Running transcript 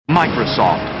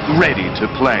Microsoft, ready to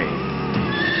play.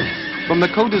 From the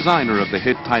co-designer of the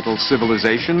hit title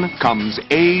Civilization comes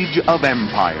Age of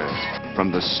Empires.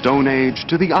 From the Stone Age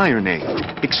to the Iron Age,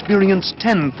 experience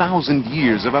 10,000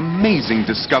 years of amazing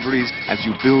discoveries as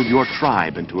you build your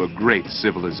tribe into a great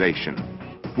civilization.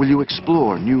 Will you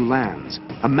explore new lands,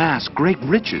 amass great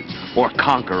riches, or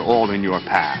conquer all in your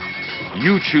path?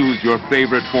 You choose your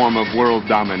favorite form of world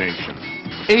domination.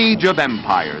 Age of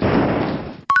Empires.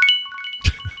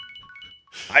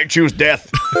 I choose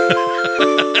death.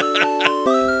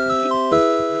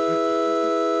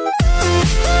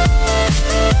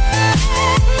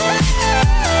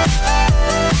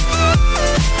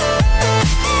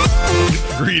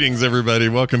 Greetings, everybody.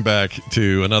 Welcome back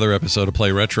to another episode of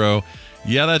Play Retro.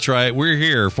 Yeah, that's right. We're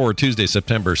here for Tuesday,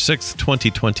 September 6th,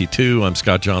 2022. I'm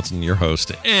Scott Johnson, your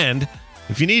host. And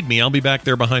if you need me, I'll be back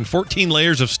there behind 14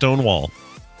 layers of stone wall.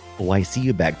 Oh, I see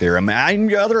you back there. I'm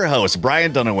your other host,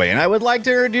 Brian Dunaway, and I would like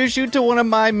to introduce you to one of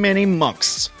my many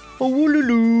monks.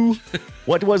 Wooloo.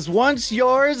 What was once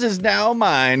yours is now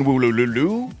mine.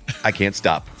 Wooloo. I can't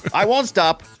stop. I won't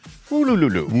stop.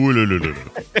 Wooloo.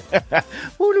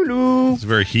 Wooloo. It's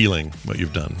very healing what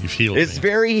you've done. You've healed It's me.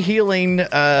 very healing,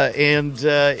 and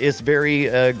it's very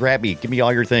grabby. Give me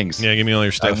all your things. Yeah, give me all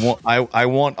your stuff. I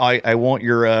want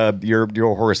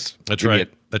your horse. That's Give me right.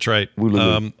 it. That's right.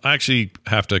 I actually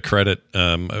have to credit,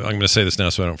 I'm going to say this now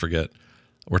so I don't forget.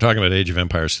 We're talking about Age of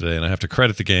Empires today, and I have to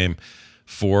credit the game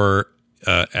for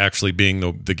actually being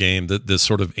the game, this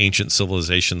sort of ancient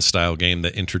civilization style game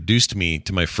that introduced me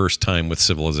to my first time with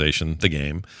Civilization, the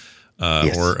game,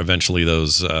 Yes. or eventually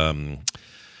those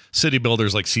city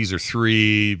builders like Caesar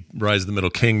 3, Rise of the Middle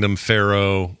Kingdom,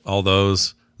 Pharaoh, all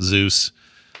those, Zeus.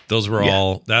 Those were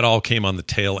that all came on the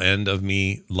tail end of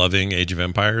me loving Age of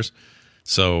Empires.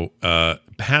 So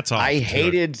hats off. I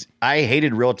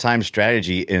hated real-time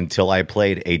strategy until I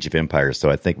played Age of Empires, so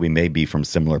I think we may be from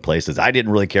similar places. I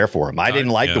didn't really care for them. I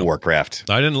didn't like the Warcraft.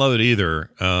 I didn't love it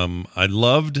either. I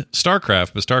loved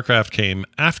StarCraft, but StarCraft came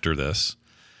after this.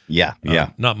 Yeah.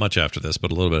 Not much after this,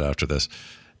 but a little bit after this.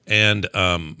 And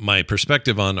my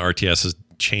perspective on RTS has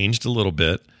changed a little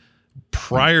bit.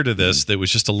 Prior to this, there was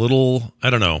just a little,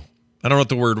 I don't know what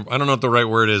the right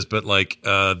word is, but like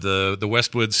the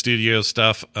Westwood Studio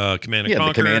stuff, Command and Conquer.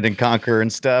 The Command and Conquer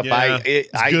and stuff. Yeah,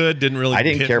 it's good. Didn't really. I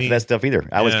didn't hit care me. for that stuff either.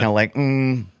 I was kind of like,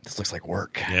 this looks like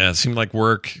work. Yeah, it seemed like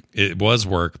work. It was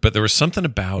work, but there was something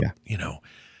about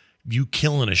you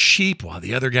killing a sheep while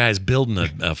the other guy's building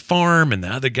a farm, and the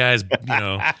other guy's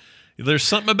there's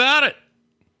something about it.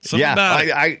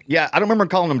 I don't remember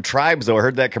calling them tribes though. I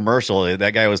heard that commercial. That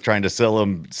guy was trying to sell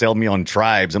me on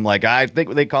tribes. I'm like, I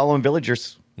think they call them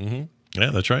villagers. Mm-hmm.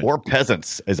 Yeah, that's right. Or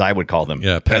peasants, as I would call them.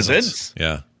 Yeah, peasants.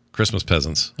 Yeah, Christmas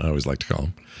peasants. I always like to call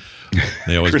them.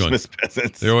 They always Christmas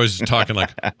peasants. They're always talking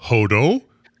like hodo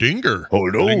dinger,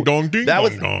 hodo ding dong ding that dong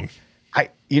was, dong. I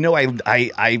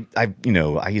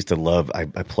used to love. I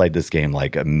played this game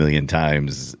like a million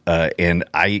times, and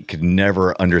I could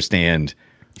never understand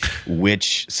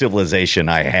which civilization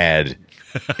I had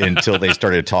until they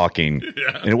started talking.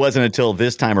 Yeah. And it wasn't until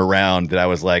this time around that I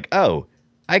was like, oh,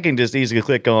 I can just easily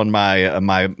click on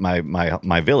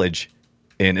my village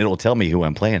and it'll tell me who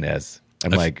I'm playing as.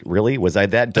 I'm like, really? Was I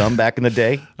that dumb back in the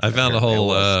day? I found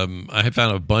I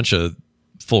found a bunch of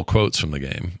full quotes from the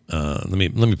game. Let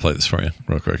me play this for you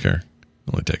real quick here.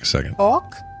 Only take a second.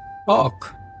 Ok.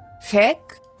 Hek.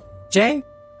 J.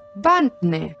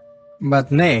 Bantne.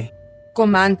 Batne.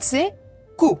 Komance.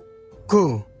 Ku.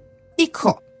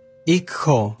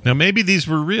 Ikho. Now maybe these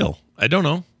were real. I don't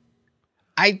know.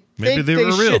 I maybe think they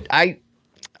were real.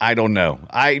 I don't know.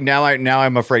 Now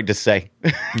I'm afraid to say.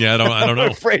 Yeah, I don't know.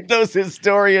 I'm afraid those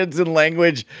historians and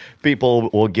language people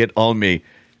will get on me.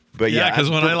 But yeah, because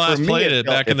when I last played it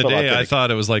back in the day, I thought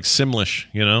it was like Simlish,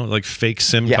 like fake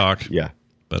Sim talk. Yeah,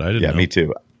 but I didn't know. Yeah, me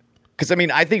too. Because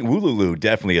I think Wooloo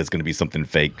definitely is going to be something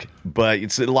fake, but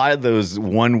it's a lot of those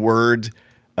one word,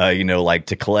 like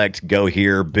to collect, go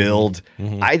here, build.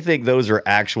 Mm-hmm. I think those are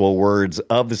actual words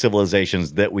of the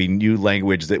civilizations that we knew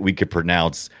language that we could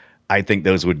pronounce. I think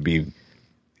those would be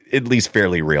at least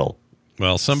fairly real.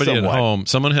 Well, someone at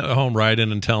home, write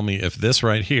in and tell me if this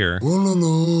right here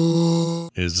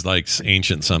is like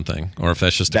ancient something, or if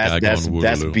that's just a guy going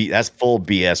wooloo. That's full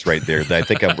BS right there. I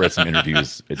think I've read some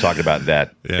interviews talking about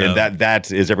that, and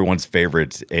that is everyone's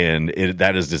favorite, and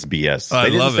that is just BS. They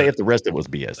didn't say if the rest of it was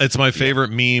BS. It's my favorite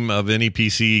meme of any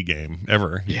PC game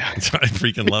ever. Yeah, I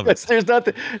freaking love it. There's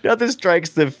nothing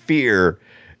strikes the fear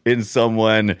in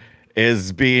someone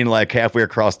is being like halfway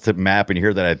across the map and you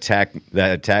hear that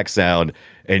attack sound,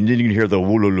 and then you can hear the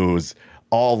woolooloos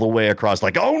all the way across.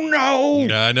 Like, oh no,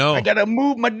 Yeah, I know. I gotta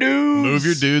move my dudes. Move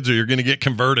your dudes, or you're going to get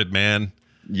converted, man.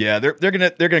 Yeah, they're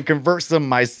gonna convert some of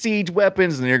my siege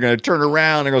weapons, and they're gonna turn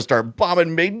around. They're gonna start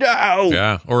bombing me. No.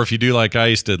 Yeah, or if you do like I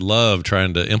used to love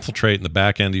trying to infiltrate in the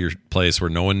back end of your place where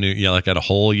no one knew. Yeah, like at a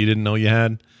hole you didn't know you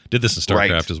had. Did this in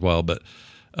StarCraft Right. as well, but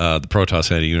the Protoss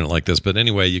had a unit like this. But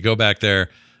anyway, you go back there,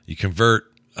 you convert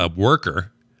a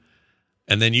worker,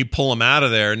 and then you pull them out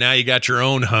of there. Now you got your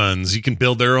own Huns. You can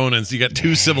build their own, and so you got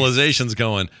two civilizations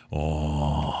going.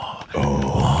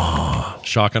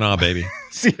 Shock and awe, baby.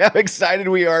 See how excited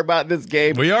we are about this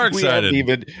game. We are excited.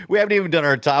 We haven't even done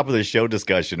our top of the show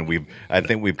discussion. I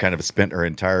think we've kind of spent our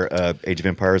entire Age of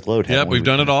Empires load. Yep, we've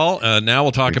done it all. Now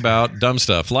we'll talk about dumb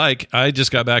stuff. Like, I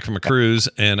just got back from a cruise,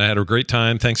 and I had a great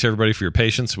time. Thanks, everybody, for your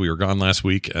patience. We were gone last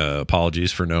week.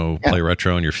 Apologies for no Play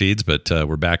Retro in your feeds, but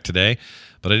we're back today.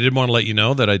 But I did want to let you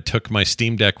know that I took my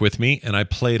Steam Deck with me, and I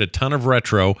played a ton of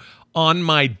Retro on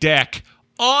my deck.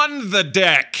 On the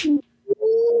deck!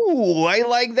 Ooh, I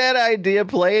like that idea.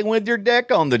 Playing with your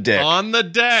deck on the deck. On the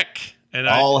deck! And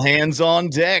All hands on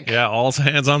deck. Yeah, all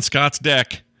hands on Scott's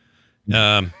deck.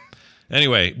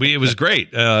 Anyway, it was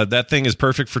great. That thing is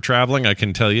perfect for traveling. I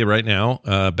can tell you right now.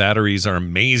 Batteries are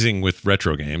amazing with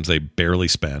retro games. They barely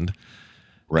spend.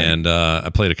 Right. And I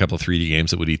played a couple of 3D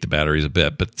games that would eat the batteries a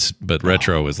bit, but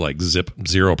retro was like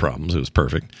zero problems. It was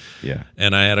perfect. Yeah.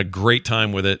 And I had a great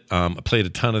time with it. I played a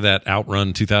ton of that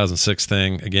Outrun 2006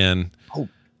 thing again. Oh,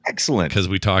 excellent. Because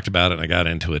we talked about it and I got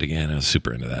into it again. I was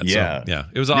super into that. Yeah. So, yeah.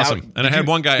 It was awesome. Now, and I had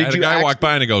one guy, walk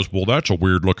by and he goes, "Well, that's a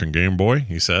weird looking Game Boy,"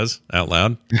 he says out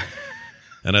loud.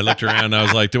 And I looked around and I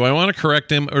was like, do I want to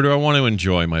correct him or do I want to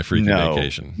enjoy my freaking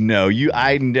vacation? No,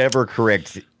 I never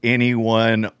correct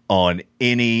anyone on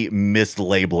any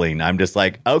mislabeling. I'm just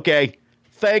like, okay,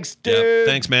 thanks, dude. Yeah,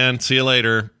 thanks, man. See you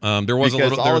later. There was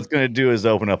Because all it's going to do is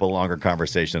open up a longer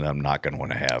conversation that I'm not going to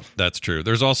want to have. That's true.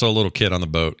 There's also a little kid on the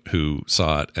boat who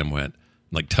saw it and went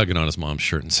like tugging on his mom's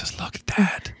shirt and says, "Look at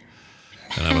that."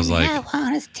 And I was like, I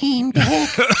want his Team Deck.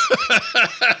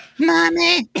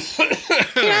 Mommy, can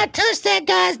I touch that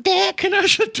guy's dick? "Can I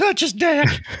should touch his dick?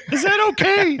 Is that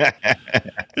okay?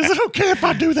 Is it okay if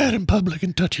I do that in public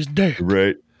and touch his dick?"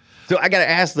 Right. So I got to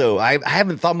ask though, I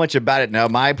haven't thought much about it. Now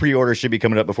my pre-order should be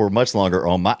coming up before much longer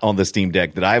on the Steam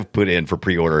Deck that I've put in for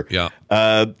pre-order. Yeah.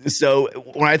 So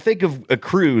when I think of a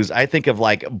cruise, I think of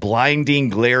like blinding,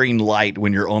 glaring light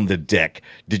when you're on the deck.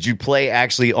 Did you play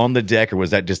actually on the deck, or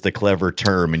was that just a clever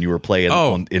term and you were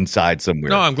playing inside somewhere?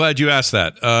 No, I'm glad you asked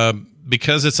that.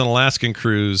 Because it's an Alaskan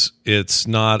cruise, it's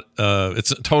not.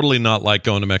 It's totally not like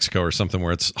going to Mexico or something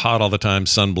where it's hot all the time,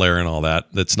 sun blare and all that.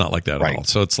 That's not like that at all.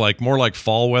 So it's like more like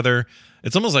fall weather.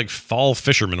 It's almost like fall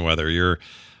fisherman weather.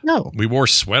 We wore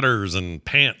sweaters and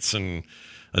pants and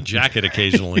a jacket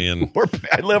occasionally, and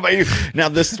I love how you. Now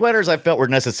the sweaters I felt were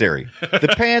necessary.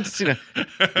 The pants,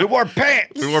 we wore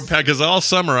pants. because all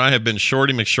summer I have been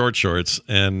Shorty McShort shorts,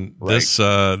 and this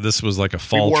was like a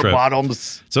fall we wore trip.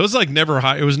 bottoms. So it was like never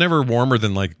high. It was never warmer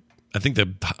than like I think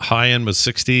the high end was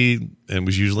 60 and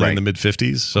was usually in the mid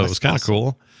 50s. So it was kind of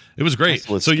cool. It was great.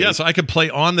 So yes, I could play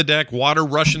on the deck, water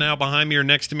rushing out behind me or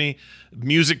next to me,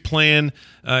 music playing,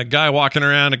 a guy walking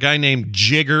around, a guy named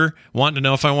Jigger wanting to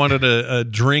know if I wanted a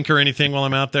drink or anything while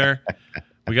I'm out there.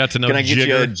 We got to know Can I get Jigger.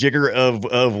 you a jigger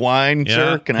of wine,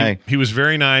 sir? He was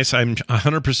very nice. I'm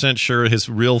 100% sure his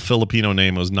real Filipino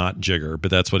name was not Jigger,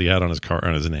 but that's what he had on his car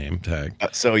on his name tag.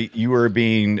 So you were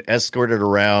being escorted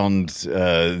around So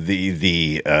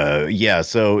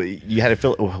you had a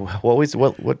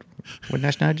what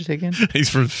nationality did you take again? He's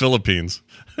from the Philippines.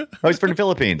 Oh, he's from the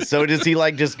Philippines. So does he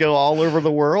like just go all over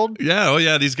the world? Yeah. Oh,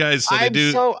 yeah. These guys.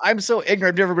 So I'm so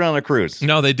ignorant. I've never been on a cruise.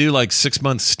 No, they do like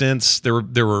 6-month stints.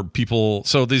 There were people.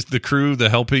 So the crew, the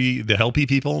helpy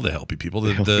people, the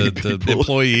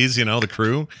employees. The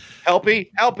crew.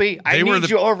 Helpy. I need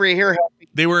you over here. Helpy.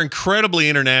 They were incredibly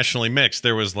internationally mixed.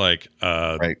 There was like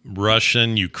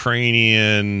Russian,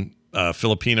 Ukrainian.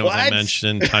 Filipino, as I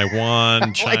mentioned,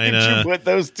 Taiwan, China. Why did you put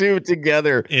those two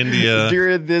together? India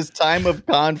during this time of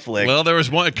conflict. Well, there was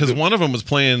one because one of them was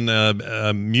playing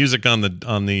music on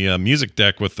the music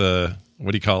deck with the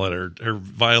what do you call it? Her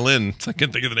violin. I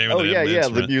can't think of the name of the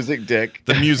instrument. The music deck.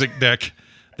 The music deck.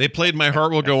 They played "My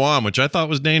Heart Will Go On," which I thought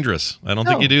was dangerous. I don't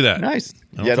think you do that. Nice.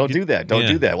 Don't do that. Don't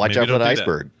do that. Watch out for that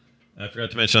iceberg. I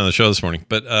forgot to mention on the show this morning,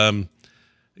 but.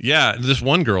 Yeah, this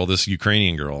one girl, this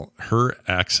Ukrainian girl, her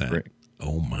accent. Right.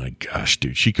 Oh my gosh,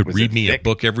 dude! She could read me a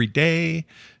book every day.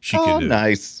 She could.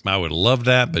 Nice. I would love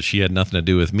that, but she had nothing to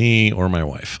do with me or my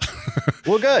wife.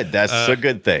 Well, good. That's a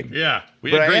good thing. Yeah,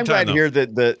 but I am glad to hear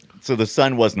that the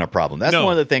sun wasn't a problem. That's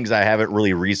one of the things I haven't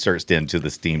really researched into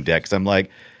the Steam Deck. 'Cause I'm like,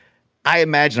 I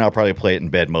imagine I'll probably play it in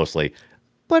bed mostly,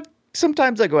 but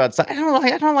sometimes I go outside.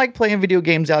 I don't like playing video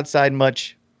games outside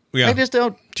much. Yeah. I just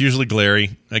don't. It's usually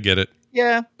glary. I get it.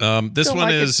 Yeah. This Don't one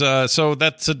like is so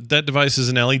that device is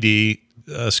an LED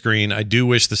screen. I do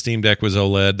wish the Steam Deck was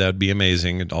OLED. That'd be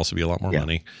amazing. It'd also be a lot more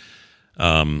money.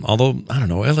 Although I don't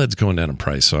know, OLED's going down in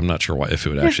price, so I'm not sure if it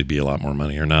would actually be a lot more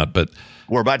money or not. But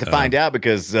we're about to find out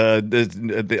because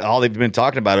all they've been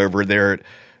talking about over there at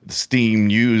Steam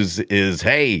News is,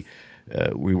 hey,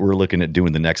 we were looking at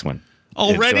doing the next one.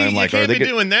 Already, so you can't be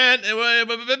doing that.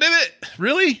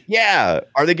 Really? Yeah.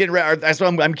 Are they getting ready? That's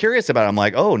what I'm curious about. I'm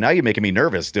like, oh, now you're making me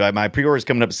nervous. My pre-order's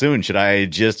coming up soon. Should I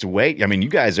just wait? I mean, you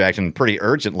guys are acting pretty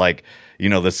urgent. Like,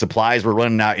 the supplies were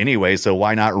running out anyway, so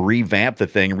why not revamp the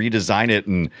thing, redesign it?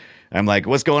 And I'm like,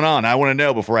 what's going on? I want to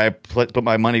know before I put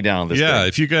my money down on this thing.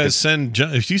 If you guys send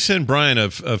Brian a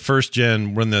first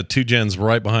gen when the 2 gens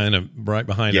right behind it, I'm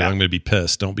going to be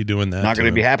pissed. Don't be doing that. Not going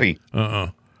to be happy.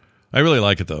 I really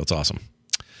like it though. It's awesome.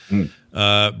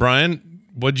 Brian,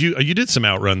 you did some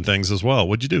Outrun things as well.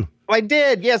 What'd you do? I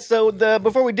did. Yes. So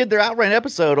before we did their Outrun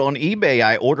episode on eBay,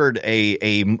 I ordered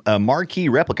a marquee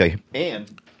replica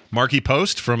and Marquee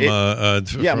Post from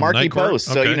Marquee Post.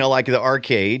 Okay. So like the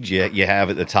arcade, you have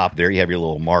at the top there, you have your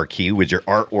little marquee with your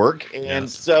artwork, and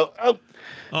so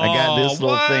I got this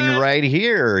little thing right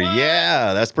here. What?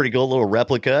 Yeah, that's pretty cool, little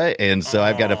replica. And so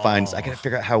I got to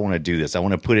figure out how I want to do this. I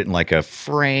want to put it in like a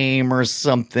frame or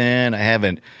something. I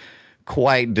haven't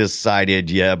quite decided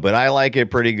yet, but I like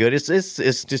it pretty good. It's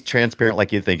just transparent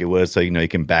like you think it was, so you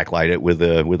can backlight it with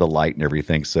a light and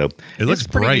everything. So it looks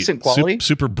pretty bright, decent quality,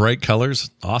 super bright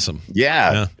colors. Awesome.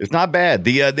 Yeah, it's not bad.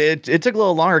 It took a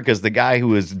little longer because the guy who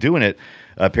was doing it,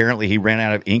 apparently he ran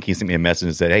out of ink. He sent me a message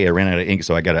and said, "Hey, I ran out of ink,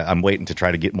 so I'm waiting to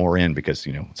try to get more in because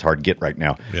it's hard to get right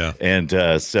now." Yeah. And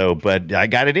but I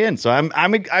got it in, so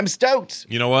I'm stoked.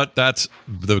 You know what? That's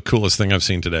the coolest thing I've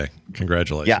seen today.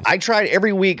 Congratulations. Yeah, I tried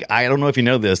every week. I don't know if you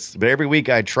know this, but every week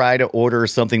I try to order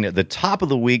something at the top of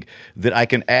the week that I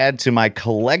can add to my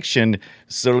collection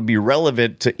so it'll be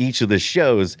relevant to each of the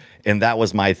shows. And that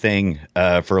was my thing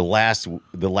for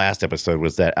the last episode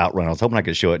was that Outrun. I was hoping I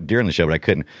could show it during the show, but I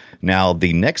couldn't. Now,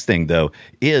 the next thing, though,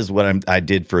 is what I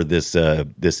did for this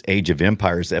Age of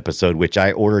Empires episode, which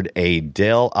I ordered a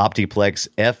Dell Optiplex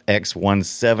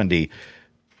FX170,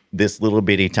 this little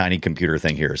bitty tiny computer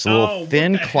thing here. It's a little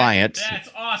thin client. That's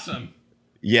awesome.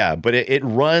 Yeah, but it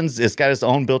runs. It's got its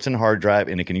own built-in hard drive,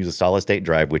 and it can use a solid-state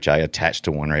drive, which I attached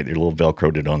to one right there. A little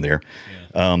Velcroed it on there,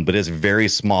 but it's very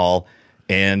small.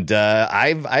 And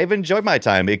I've enjoyed my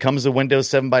time. It comes with Windows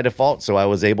 7 by default, so I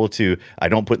was able to. I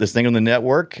don't put this thing on the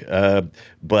network,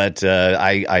 but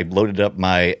I loaded up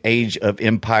my Age of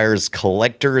Empires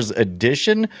Collector's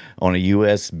Edition on a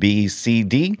USB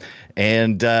CD,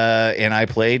 and I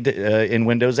played in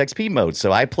Windows XP mode.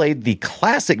 So I played the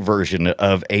classic version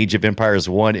of Age of Empires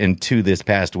 1 and 2 this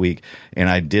past week, and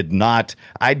I did not.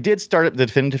 I did start up the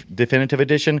definitive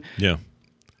edition. Yeah.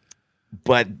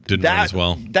 But didn't run as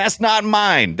well. That's not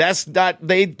mine. That's not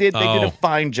they did a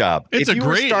fine job. It's if a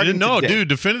great dude.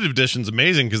 Definitive Edition's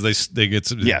amazing because they get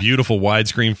some beautiful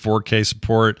widescreen 4K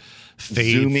support,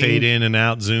 fade in and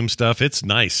out, zoom stuff. It's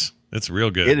nice. It's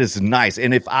real good. It is nice.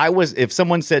 And if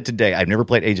someone said today, I've never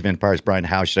played Age of Empires, Brian,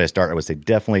 how should I start? I would say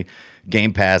definitely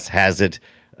Game Pass has it.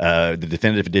 The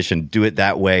Definitive Edition, do it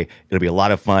that way. It'll be a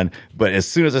lot of fun. But as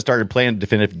soon as I started playing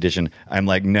Definitive Edition, I'm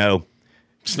like, no.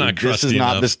 It's not this is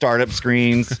not enough. The startup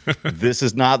screens. This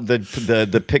is not the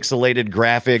pixelated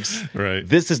graphics. Right.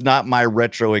 This is not my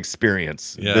retro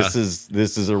experience. Yeah. This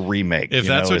is a remake. If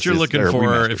that's what you're looking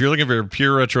for, if you're looking for a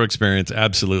pure retro experience,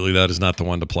 absolutely that is not the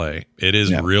one to play. It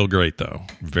is real great though.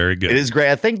 Very good. It is great.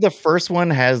 I think the first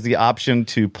one has the option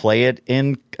to play it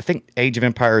in. I think Age of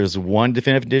Empires 1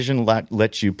 Definitive Edition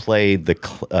lets you play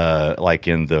like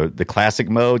in the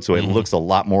classic mode, so it looks a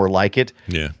lot more like it.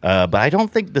 Yeah. But I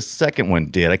don't think the second one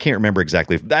did. I can't remember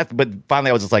exactly that. But finally,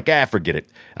 I was just like, forget it.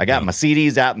 I got my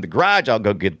CDs out in the garage. I'll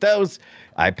go get those.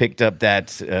 I picked up that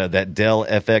Dell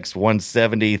FX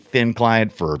 170 thin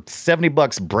client for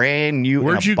 $70, brand new.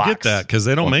 Where'd you get that? Because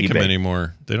they don't make them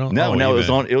anymore. They don't. No,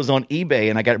 it was on eBay,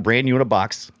 and I got it brand new in a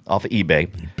box off of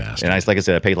eBay. You bastard. And like I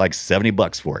said, I paid like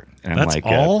 $70 for it. And that's I'm like,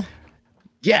 all.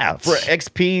 Yeah, for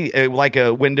XP, like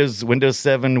a Windows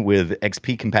 7 with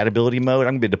XP compatibility mode,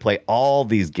 I'm going to be able to play all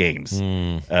these games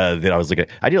that I was looking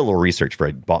at. I did a little research before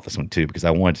I bought this one, too, because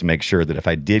I wanted to make sure that if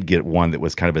I did get one that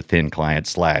was kind of a thin client /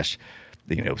 standalone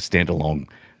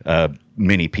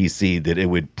mini PC, that it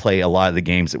would play a lot of the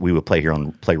games that we would play here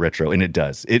on Play Retro, and it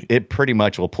does. It pretty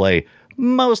much will play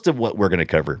most of what we're going to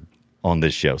cover on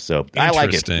this show. So I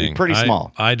like it. It's pretty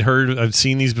small. I've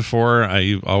seen these before.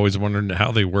 I always wondered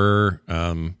how they were.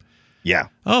 Yeah.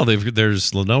 Oh,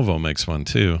 there's Lenovo makes one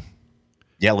too.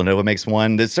 Yeah, Lenovo makes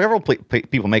one. There's several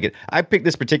people make it. I picked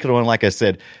this particular one, like I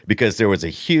said, because there was a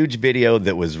huge video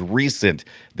that was recent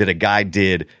that a guy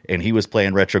did, and he was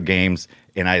playing retro games,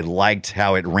 and I liked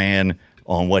how it ran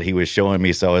on what he was showing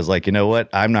me. So I was like, you know what?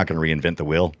 I'm not going to reinvent the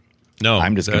wheel. No,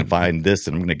 I'm just going to find this,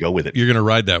 and I'm going to go with it. You're going to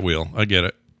ride that wheel. I get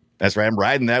it. That's right. I'm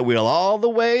riding that wheel all the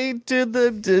way to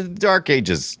the Dark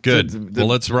Ages. Good. Well,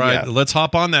 let's ride. Yeah. Let's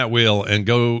hop on that wheel and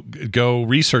go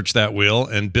research that wheel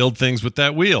and build things with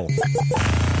that wheel.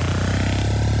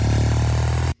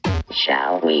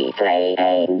 Shall we play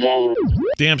a game?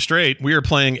 Damn straight. We are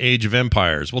playing Age of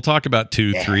Empires. We'll talk about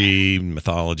 2, 3,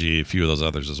 Mythology, a few of those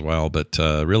others as well. But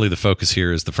really the focus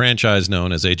here is the franchise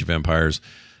known as Age of Empires.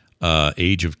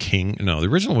 Age of King. No, the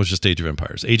original was just Age of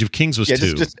Empires. Age of Kings was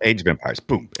 2. Just Age of Empires.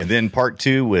 Boom. And then part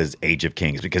 2 was Age of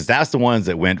Kings, because that's the ones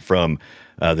that went from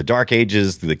the Dark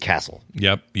Ages to the castle.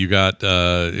 Yep. You got,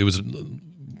 it was...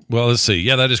 Well, let's see.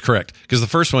 Yeah, that is correct. Because the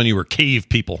first one, you were cave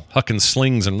people, hucking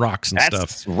slings and rocks and stuff.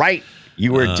 That's right.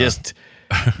 You were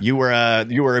you were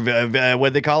what do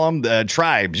they call them?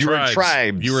 Tribes. You were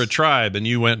tribes. You were a tribe, and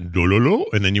you went do-lo-lo,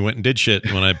 and then you went and did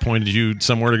shit when I pointed you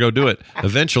somewhere to go do it.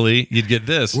 Eventually, you'd get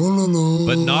this,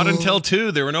 but not until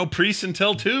 2. There were no priests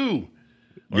until 2.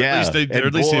 Or yeah, at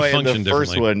least they function the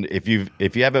first differently. one, if you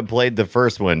haven't played the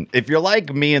first one, if you're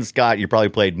like me and Scott, you probably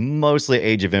played mostly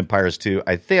Age of Empires 2.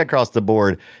 I think across the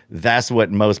board, that's what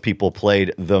most people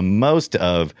played the most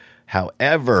of.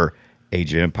 However,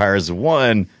 Age of Empires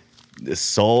 1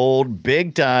 sold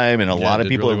big time, and a lot of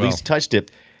people really at least touched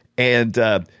it. And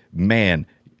man,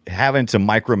 having to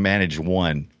micromanage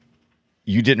 1,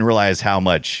 you didn't realize how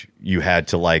much you had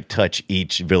to like touch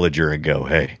each villager and go,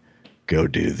 hey, go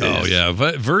do this. Oh yeah,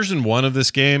 version 1 of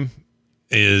this game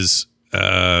is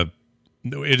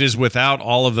it is without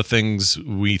all of the things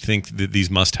we think that these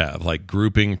must have, like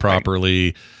grouping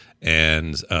properly,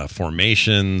 and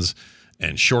formations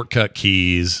and shortcut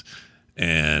keys,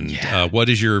 and what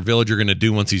is your villager going to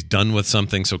do once he's done with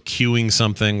something. So queuing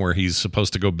something where he's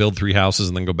supposed to go build 3 houses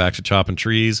and then go back to chopping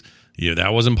trees. Yeah,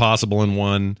 that wasn't possible in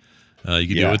 1. You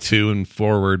could do it 2 and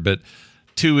forward, but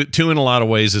Two in a lot of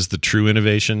ways is the true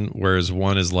innovation, whereas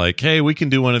 1 is like, hey, we can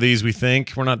do one of these, we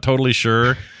think. We're not totally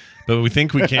sure, but we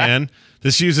think we can.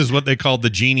 This uses what they called the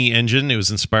Genie engine. It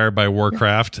was inspired by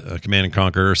Warcraft, Command and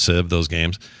Conquer, Civ, those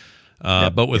games.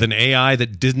 But with an AI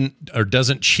that didn't or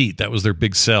doesn't cheat. That was their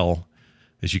big sell,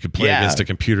 is you could play against a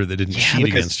computer that didn't cheat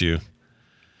against you.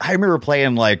 I remember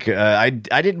playing like I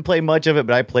didn't play much of it,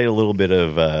 but I played a little bit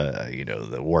of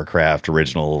the Warcraft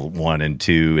original 1 and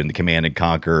 2 and the Command and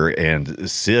Conquer and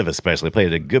Civ especially. I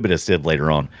played a good bit of Civ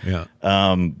later on. Yeah.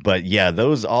 But yeah,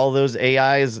 all those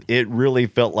AIs, it really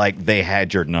felt like they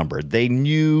had your number. They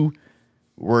knew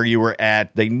where you were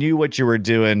at. They knew what you were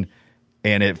doing,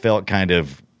 and it felt kind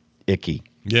of icky.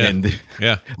 Yeah. And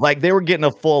yeah. Like they were getting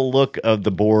a full look of the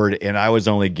board, and I was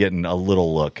only getting a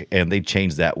little look, and they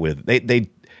changed that with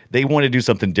they want to do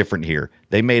something different here.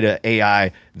 They made an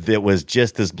AI that was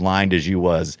just as blind as you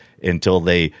was until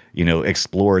they,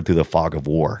 explored through the fog of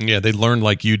war. Yeah, they learned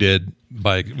like you did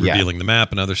by revealing the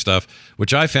map and other stuff,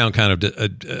 which I found kind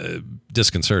of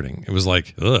disconcerting. It was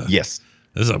like, ugh. Yes.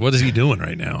 What is he doing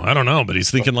right now? I don't know, but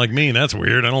he's thinking like me, and that's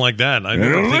weird. I don't like that. I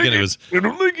remember thinking it was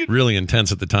really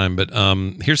intense at the time, but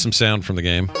here's some sound from the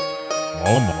game.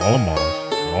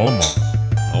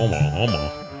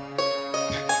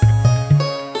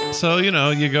 So, you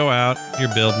go out,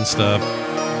 you're building stuff.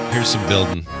 Here's some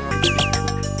building.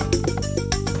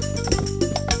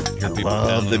 I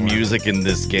love the music in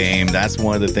this game. That's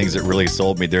one of the things that really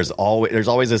sold me. There's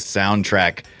always a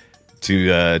soundtrack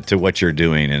to what you're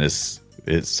doing, and it's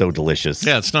so delicious.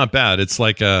 Yeah, it's not bad. It's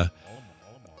like how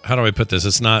do I put this?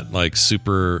 It's not like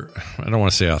super, I don't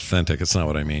want to say authentic. It's not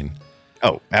what I mean.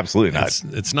 Oh, absolutely not.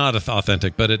 It's not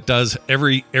authentic, but it does.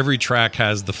 Every track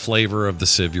has the flavor of the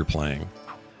Civ you're playing.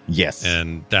 Yes.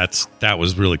 And that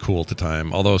was really cool at the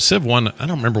time. Although Civ 1, I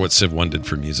don't remember what Civ 1 did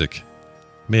for music.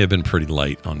 May have been pretty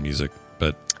light on music,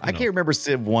 but I can't remember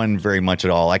Civ 1 very much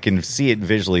at all. I can see it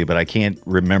visually, but I can't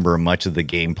remember much of the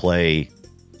gameplay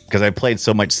because I played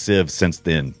so much Civ since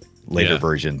then, later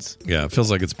versions. Yeah, it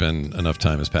feels like it's been enough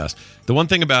time has passed. The one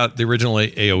thing about the original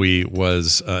AoE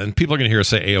was, and people are going to hear us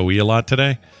say AoE a lot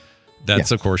today.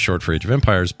 That's, of course, short for Age of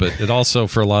Empires, but it also,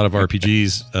 for a lot of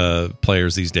RPGs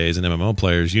players these days and MMO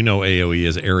players, AoE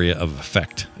is area of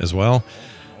effect as well.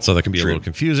 So that can be a little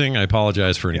confusing. I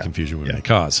apologize for any confusion we may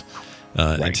cause.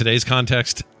 In today's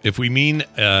context, if we mean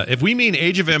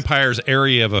Age of Empires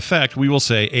area of effect, we will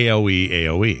say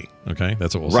AoE. Okay,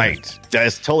 that's what we'll say. Right.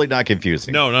 That's totally not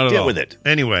confusing. No, not at all. Deal with it.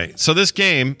 Anyway, so this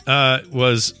game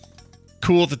was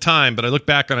cool at the time, but I look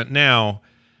back on it now.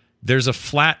 There's a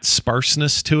flat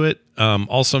sparseness to it.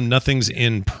 Also, nothing's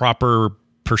in proper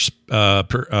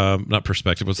not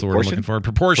perspective. What's the word I'm looking for?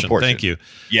 Proportion. Thank you.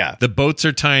 Yeah. The boats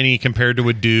are tiny compared to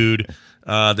a dude.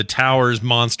 The tower's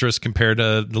monstrous compared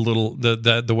to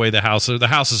the way the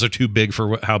houses are too big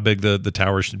for how big the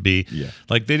tower should be. Yeah.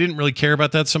 Like they didn't really care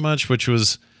about that so much, which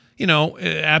was,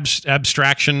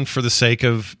 abstraction for the sake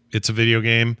of it's a video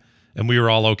game, and we were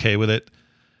all okay with it.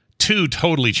 2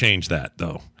 totally changed that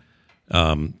though.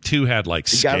 2 had like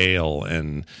scale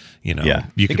and you got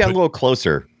a little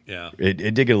closer. Yeah. It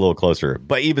did get a little closer,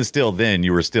 but even still, then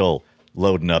you were still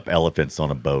loading up elephants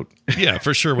on a boat. Yeah,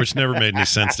 for sure, which never made any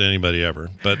sense to anybody ever.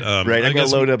 But right, I'm gonna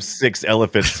load up 6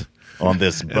 elephants on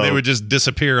this boat. And they would just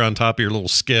disappear on top of your little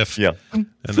skiff. Yeah. And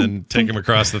then take them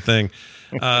across the thing.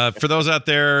 For those out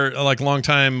there, like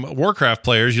longtime Warcraft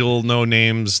players, you'll know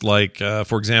names like,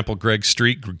 for example, Greg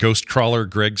Street, Ghost Crawler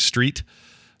Greg Street.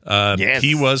 Yes.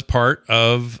 He was part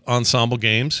of Ensemble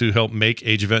Games, who helped make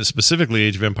specifically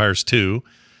Age of Empires 2,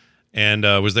 and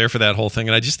was there for that whole thing.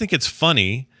 And I just think it's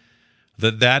funny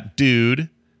that dude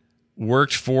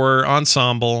worked for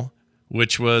Ensemble,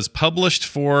 which was published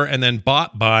for and then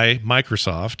bought by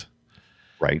Microsoft.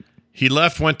 Right. He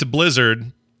left, went to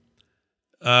Blizzard.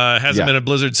 Hasn't been at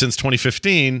Blizzard since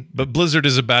 2015, but Blizzard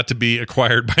is about to be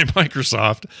acquired by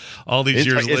Microsoft all these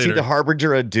years later. Is he the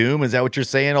harbinger of doom? Is that what you're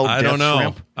saying? Old I don't know.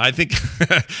 Shrimp? I think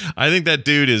that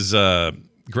dude is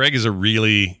Greg is a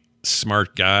really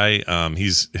smart guy.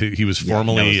 He was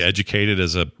formally educated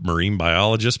as a marine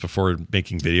biologist before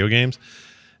making video games.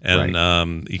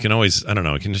 And you can always, I don't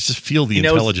know, you can just feel the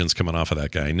intelligence coming off of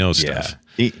that guy. He knows stuff.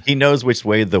 He knows which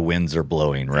way the winds are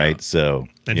blowing, right? Yeah. So,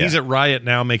 and he's at Riot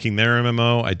now making their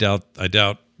MMO. I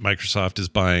doubt Microsoft is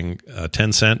buying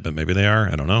Tencent, but maybe they are.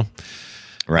 I don't know.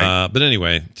 Right. But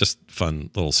anyway, just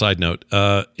fun little side note.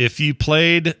 If you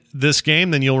played this game,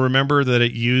 then you'll remember that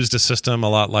it used a system a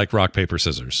lot like rock, paper,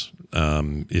 scissors.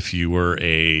 If you were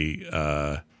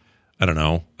a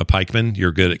pikeman,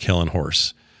 you're good at killing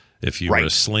horse. If you were a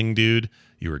sling dude,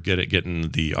 you were good at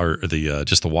getting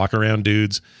just the walk around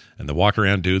dudes, and the walk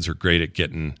around dudes are great at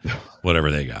getting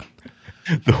whatever they got.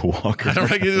 The walk around.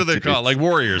 I don't know what they're called, like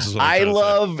warriors. Is what I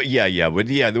love, but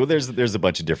well, there's a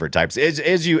bunch of different types.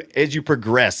 As you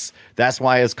progress, that's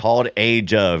why it's called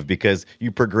Age of, because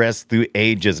you progress through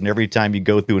ages, and every time you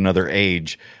go through another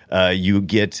age, you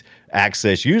get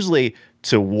access usually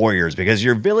to warriors, because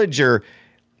you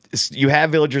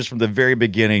have villagers from the very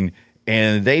beginning.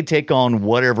 And they take on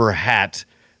whatever hat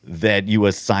that you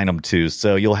assign them to.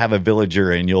 So you'll have a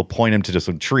villager and you'll point him to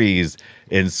some trees,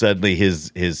 and suddenly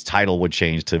his title would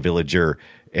change to villager,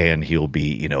 and he'll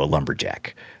be, a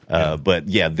lumberjack. But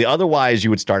otherwise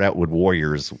you would start out with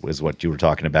warriors, is what you were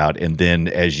talking about. And then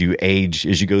as you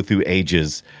go through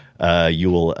ages,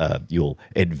 you'll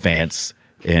advance,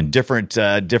 and different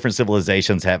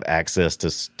civilizations have access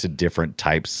to different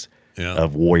types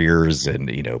of warriors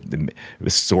and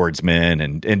swordsmen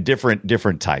and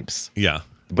different types. Yeah.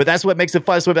 But that's what makes it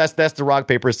fun. So that's the rock,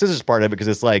 paper, scissors part of it, because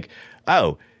it's like,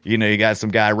 you got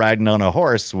some guy riding on a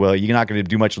horse. Well, you're not going to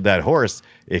do much with that horse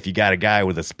if you got a guy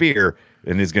with a spear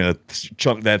and he's going to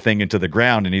chunk that thing into the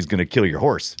ground and he's going to kill your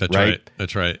horse. That's right.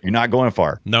 That's right. You're not going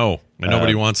far. No, and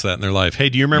nobody wants that in their life. Hey,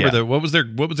 do you remember what was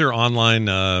their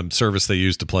online service they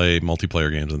used to play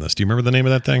multiplayer games in this? Do you remember the name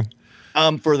of that thing?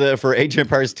 For Age of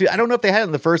Empires 2, I don't know if they had it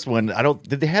in the first one.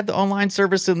 Did they have the online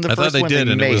service in the first one? I thought they did,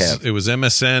 and it was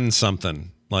MSN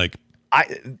something like.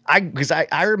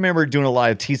 I remember doing a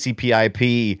lot of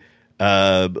TCP/IP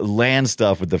LAN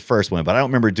stuff with the first one, but I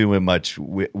don't remember doing much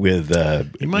with.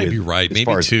 You might be right. As maybe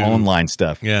far as 2 online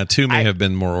stuff. Yeah, 2 may have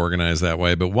been more organized that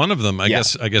way, but one of them, I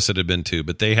guess it had been 2.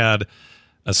 But they had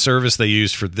a service they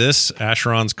used for this,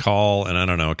 Asheron's Call, and I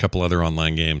don't know, a couple other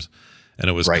online games, and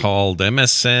it was called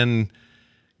MSN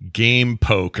Game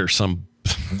Poke or some.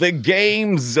 The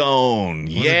Game Zone.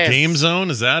 Yes. Game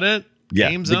Zone, is that it? Yeah,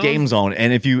 Game Zone? The Game Zone.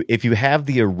 And if you have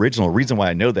the original, reason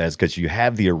why I know that is because you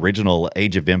have the original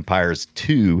Age of Empires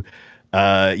 2.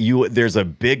 There's a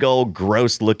big old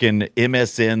gross looking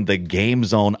MSN the Game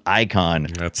Zone icon.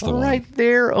 That's the right one.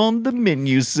 there on the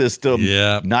menu system.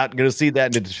 Yeah, not going to see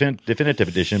that in the definitive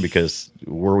edition, because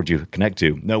where would you connect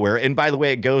to? Nowhere. And by the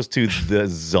way, it goes to the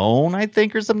Zone, I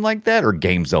think, or something like that, or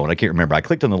Game Zone. I can't remember. I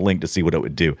clicked on the link to see what it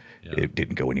would do. Yeah. It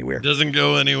didn't go anywhere. Doesn't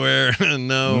go anywhere.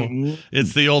 No,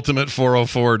 It's the ultimate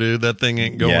 404, dude. That thing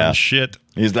ain't going shit.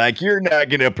 He's like, you're not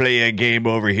gonna play a game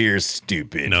over here,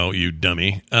 stupid. No, you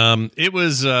dummy. It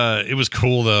was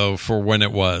cool though for when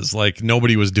it was. Like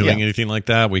nobody was doing anything like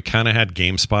that. We kind of had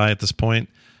GameSpy at this point,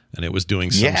 and it was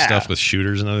doing some stuff with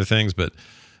shooters and other things. But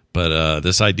But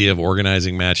this idea of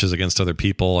organizing matches against other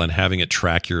people and having it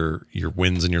track your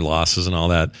wins and your losses and all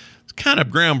that, it's kind of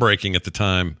groundbreaking at the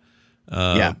time.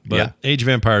 But Age of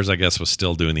Empires, I guess, was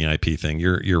still doing the IP thing.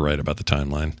 You're right about the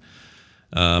timeline.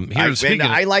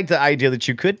 I like the idea that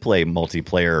you could play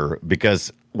multiplayer,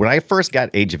 because when I first got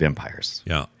Age of Empires,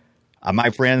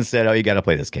 my friends said, "Oh, you got to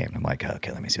play this game." I'm like,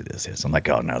 "Okay, let me see what this is." I'm like,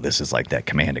 "Oh no, this is like that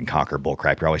Command and Conquer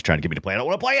bullcrap. You're always trying to get me to play. I don't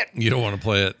want to play it. You don't want to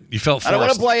play it. You felt forced. I don't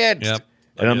want to play it." Yep.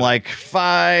 And I'm like,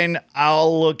 "Fine,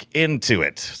 I'll look into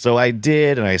it." So I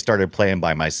did, and I started playing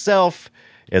by myself,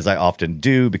 as I often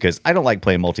do, because I don't like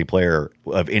playing multiplayer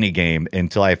of any game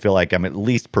until I feel like I'm at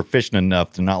least proficient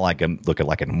enough to not like I'm looking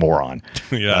like a moron.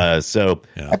 I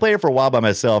played it for a while by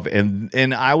myself,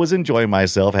 and I was enjoying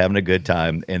myself, having a good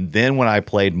time. And then when I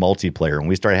played multiplayer and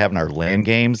we started having our LAN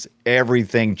games,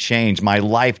 everything changed. My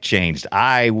life changed.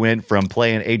 I went from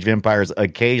playing Age of Empires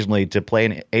occasionally to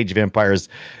playing Age of Empires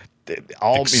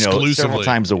several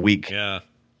times a week. Yeah.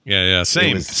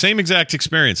 Same exact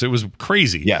experience. It was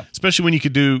crazy. Yeah. Especially when you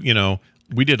could do,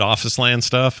 we did office LAN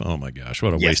stuff. Oh my gosh,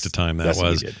 what a waste of time that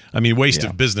was. I mean, waste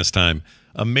of business time.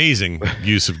 Amazing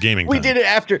use of gaming time. We did it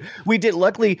after. We did.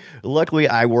 Luckily,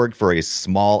 I worked for a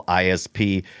small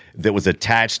ISP that was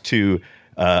attached to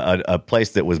a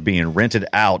place that was being rented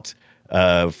out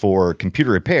for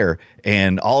computer repair.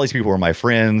 And all these people were my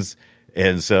friends.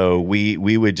 And so we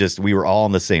were all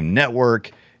on the same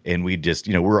network, and we just,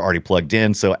 we were already plugged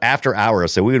in. So after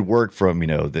hours, so we would work from,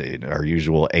 our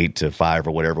usual 8 to 5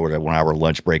 or whatever, 1 hour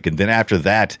lunch break. And then after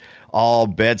that, all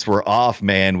bets were off,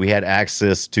 man. We had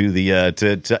access to the,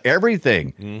 to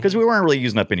everything, because we weren't really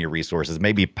using up any resources,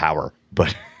 maybe power,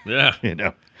 but but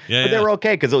they were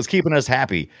okay, because it was keeping us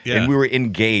happy, and we were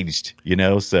engaged,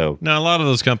 so. Now, a lot of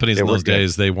those companies in those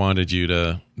days, they wanted you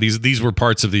to, these were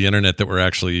parts of the internet that were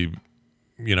actually,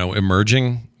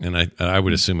 emerging, and I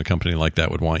would assume a company like that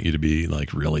would want you to be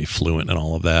like really fluent in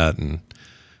all of that, and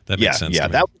that makes sense. Yeah,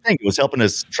 that was the thing. It was helping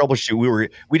us troubleshoot.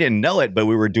 We didn't know it, but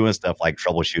we were doing stuff like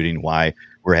troubleshooting why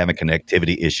we're having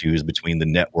connectivity issues between the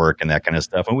network and that kind of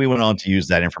stuff, and we went on to use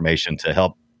that information to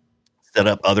help set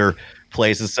up other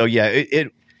places. So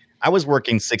I was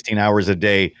working 16 hours a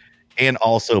day and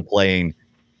also playing.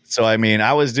 So I mean,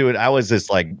 I was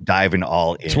just like diving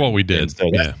all in. That's what we did. So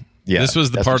this was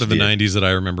the part of the 90s that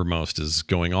I remember most, is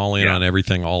going all in on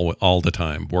everything all the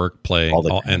time, work, play,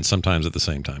 and sometimes at the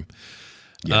same time.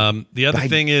 The other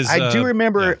thing is, I do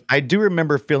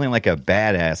remember feeling like a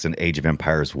badass in Age of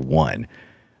Empires 1.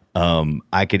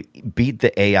 I could beat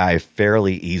the AI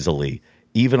fairly easily,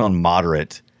 even on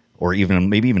moderate, or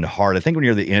maybe even hard. I think when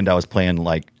near the end, I was playing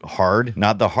like hard,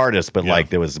 not the hardest, but like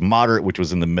there was moderate, which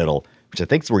was in the middle, which I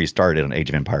think is where you started on Age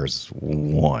of Empires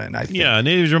 1. I think. Yeah, and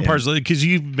Age of Empires, because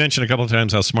you mentioned a couple of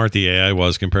times how smart the AI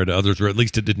was compared to others, or at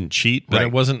least it didn't cheat, but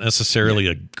it wasn't necessarily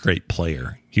a great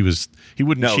player. He wouldn't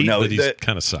cheat, but he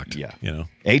kind of sucked. Yeah,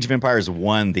 Age of Empires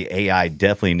 1, the AI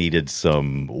definitely needed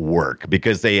some work,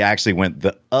 because they actually went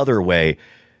the other way.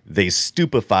 They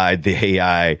stupefied the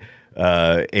AI,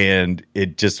 and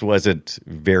it just wasn't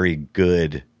very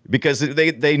good. Because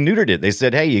they neutered it. They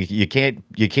said, "Hey, you can't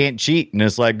cheat," and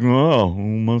it's like, "Oh, what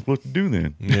am I supposed to do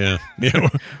then?" Yeah.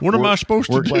 What am I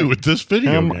supposed to do with this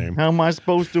video game? How am I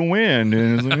supposed to win?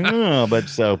 And it's like, oh, but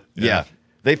so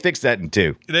they fixed that in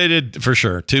 2. They did, for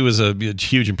sure. 2 is a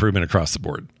huge improvement across the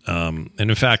board, and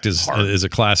in fact is a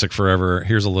classic forever.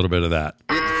 Here's a little bit of that.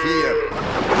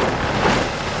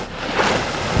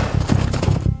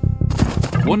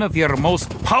 One of your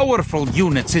most powerful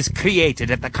units is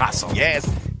created at the castle. Yes.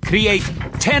 Create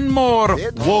 10 more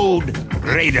Wold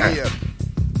Raider.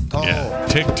 Yeah,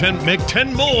 make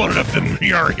 10 more of them.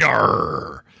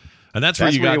 Yar. And that's where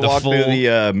you got the full. Through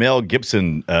the Mel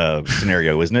Gibson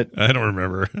scenario, isn't it? I don't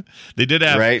remember. They did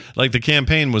have like the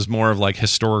campaign was more of like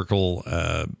historical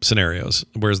scenarios,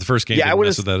 whereas the first game didn't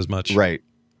mess with that as much. Right.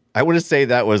 I would say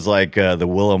that was like the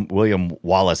William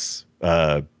Wallace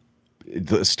the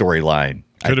storyline.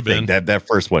 Could have been that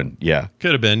first one. Yeah,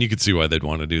 could have been. You could see why they'd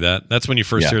want to do that. That's when you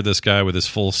first hear this guy with his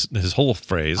whole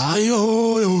phrase. I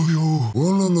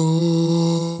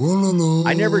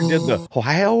never did the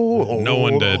Ohio. No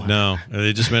one did. No,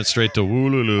 they just went straight to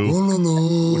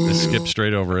Wooloo. They skipped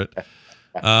straight over it.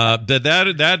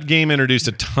 That game introduced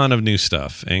a ton of new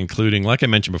stuff, including, like I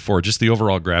mentioned before, just the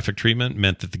overall graphic treatment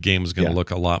meant that the game was going to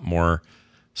look a lot more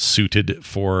suited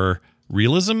for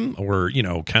realism, or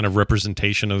kind of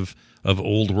representation of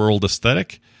old world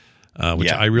aesthetic,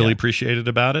 which I really appreciated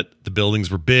about it. The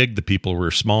buildings were big, the people were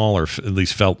small, or at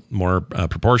least felt more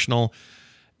proportional,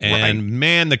 And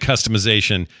man, the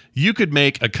customization. You could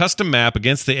make a custom map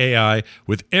against the AI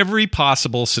with every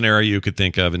possible scenario you could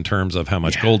think of in terms of how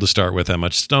much gold to start with, how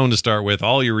much stone to start with,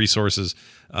 all your resources,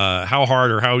 how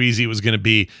hard or how easy it was going to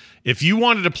be. If you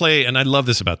wanted to play, and I love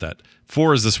this about that,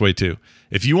 4 is this way too.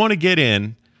 If you want to get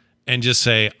in and just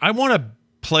say, I want to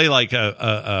play like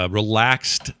a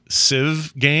relaxed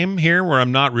Civ game here where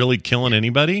I'm not really killing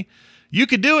anybody, you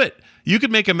could do it. You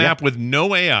could make a map with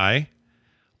no AI,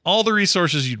 all the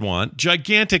resources you'd want,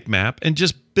 gigantic map, and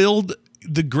just build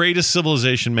the greatest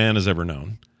civilization man has ever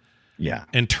known. Yeah.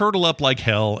 And turtle up like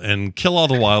hell and kill all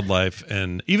the wildlife.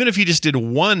 And even if you just did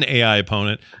one AI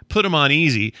opponent, put him on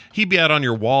easy, he'd be out on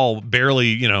your wall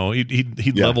barely,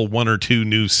 he'd level 1 or 2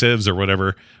 new civs or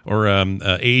whatever, or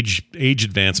age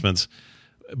advancements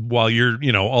while you're,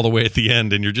 all the way at the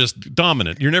end and you're just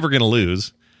dominant. You're never going to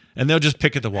lose. And they'll just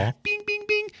pick at the wall. Bing, bing,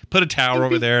 bing. Put a tower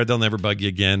over there. They'll never bug you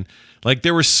again. Like,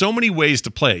 there were so many ways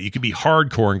to play it. You could be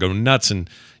hardcore and go nuts and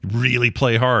really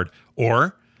play hard.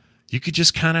 Or you could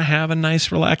just kind of have a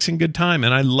nice, relaxing, good time.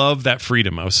 And I love that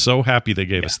freedom. I was so happy they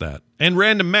gave us that. And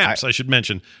random maps, I should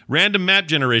mention. Random map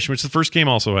generation, which the first game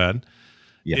also had,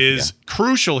 is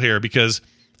crucial here because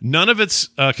none of its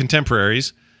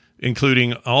contemporaries,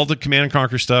 including all the Command &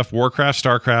 Conquer stuff, Warcraft,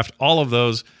 StarCraft, all of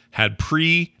those had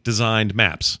pre-designed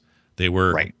maps. They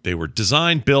were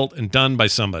designed, built, and done by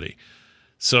somebody.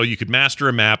 So you could master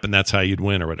a map, and that's how you'd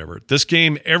win or whatever. This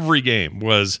game, every game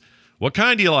was, what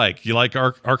kind do you like? You like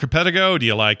Archipelago? Do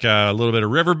you like a little bit of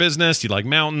river business? Do you like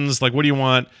mountains? Like, what do you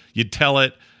want? You'd tell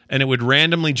it, and it would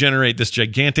randomly generate this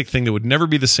gigantic thing that would never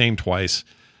be the same twice.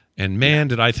 And man,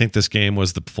 did I think this game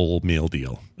was the full meal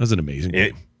deal. It was an amazing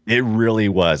game. It really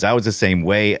was. I was the same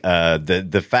way.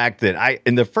 The fact that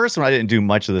in the first one I didn't do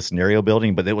much of the scenario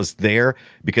building, but it was there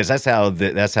because that's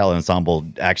how Ensemble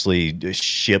actually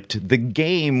shipped the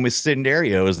game with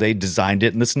scenarios. They designed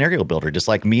it in the scenario builder, just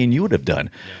like me and you would have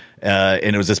done.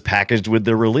 And it was just packaged with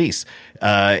the release.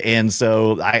 And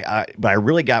so I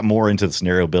really got more into the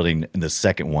scenario building in the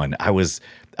second one. I was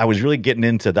really getting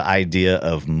into the idea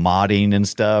of modding and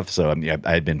stuff. So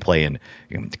I had been playing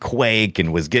Quake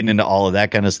and was getting into all of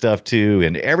that kind of stuff too.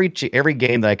 And every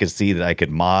game that I could see that I could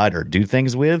mod or do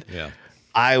things with,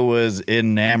 I was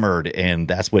enamored. And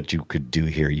that's what you could do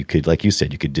here. You could, like you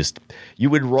said, you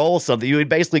would roll something. You would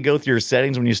basically go through your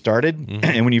settings when you started. Mm-hmm.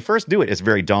 And when you first do it, it's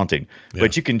very daunting. Yeah.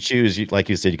 But you can choose, like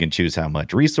you said, you can choose how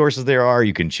much resources there are.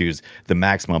 You can choose the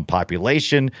maximum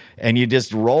population. And you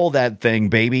just roll that thing,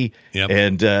 baby. Yep.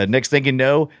 And next thing you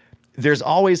know, there's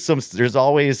always some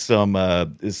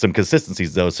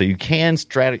consistencies though. So you can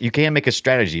make a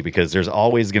strategy because there's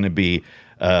always going to be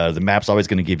the map's always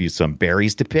going to give you some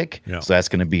berries to pick. Yeah. So that's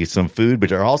going to be some food, but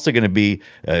they're also going to be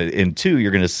in 2,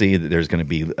 you're going to see that there's going to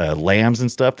be lambs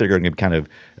and stuff that are going to be kind of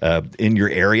in your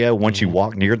area. Once you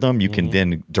walk near them, you can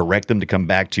then direct them to come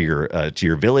back to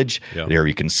your village. Yeah. There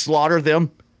you can slaughter them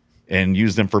and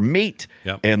use them for meat.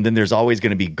 Yep. And then there's always going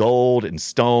to be gold and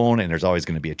stone, and there's always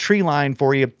going to be a tree line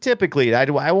for you. Typically,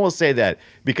 I won't say that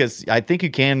because I think you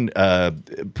can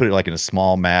put it like in a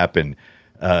small map and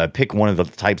pick one of the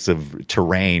types of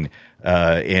terrain,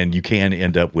 and you can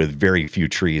end up with very few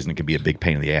trees, and it can be a big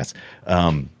pain in the ass.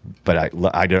 But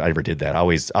I never did that. I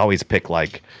always pick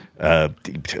like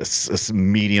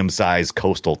medium-sized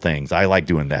coastal things. I like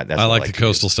doing that. I like the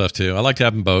coastal stuff too. I like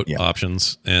having boat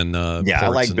options and I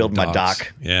like building my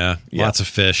dock. Yeah, lots of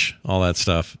fish, all that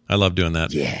stuff. I love doing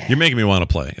that. Yeah, you're making me want to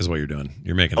play. Is what you're doing.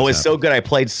 You're making. Oh, it's happen. So good. I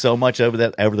played so much over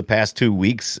the past 2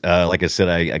 weeks. Like I said,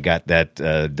 I got that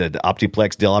the Dell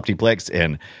Optiplex,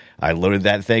 and I loaded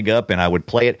that thing up and I would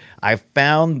play it. I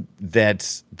found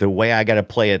that the way I got to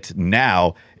play it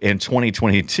now in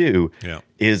 2022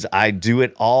 is I do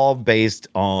it all based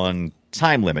on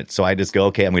time limit. So I just go,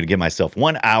 okay, I'm going to give myself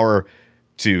 1 hour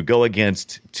to go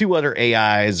against 2 other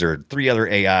AIs or 3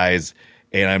 other AIs,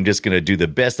 and I'm just going to do the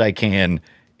best I can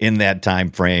in that time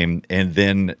frame, and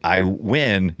then I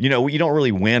win. You don't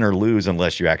really win or lose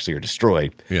unless you actually are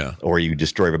destroyed, or you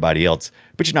destroy everybody else.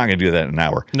 But you're not going to do that in an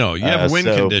hour. No, you have win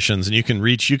conditions, and you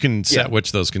can set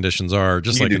which those conditions are,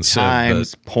 just like in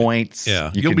times, points. Yeah,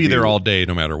 you'll be there all day,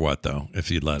 no matter what, though, if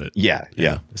you let it.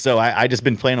 Yeah. So I just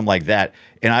been playing them like that,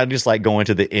 and I just like going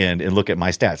to the end and look at my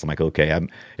stats. I'm like, okay,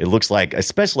 it looks like,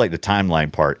 especially like the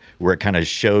timeline part, where it kind of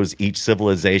shows each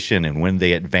civilization and when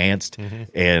they advanced,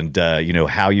 and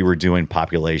how you were doing,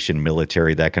 population,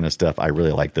 military, that kind of stuff. I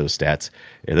really like those stats.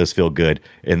 Yeah, those feel good.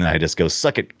 And then I just go,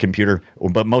 suck it, computer.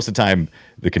 But most of the time,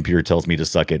 the computer tells me to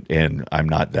suck it, and I'm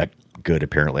not that good.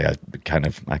 Apparently, I kind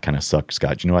of suck,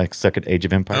 Scott. I suck at Age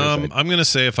of Empires. I'm going to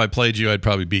say if I played you, I'd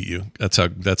probably beat you. That's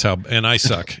how, and I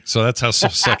suck. So that's how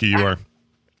sucky you are.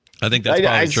 I think that's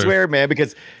probably I true. swear, man,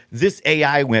 because this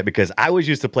AI went because I was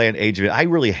used to playing I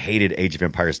really hated Age of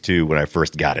Empires 2 when I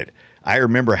first got it. I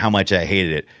remember how much I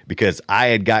hated it because I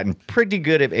had gotten pretty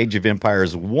good at Age of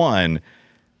Empires 1,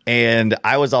 and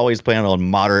I was always playing on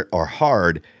moderate or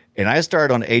hard. And I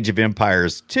started on Age of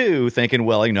Empires 2 thinking,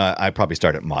 well, I probably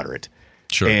start at moderate.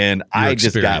 Sure. And You're I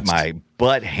just got experienced. my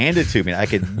butt handed to me. I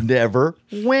could never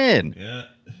win. Yeah.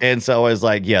 And so I was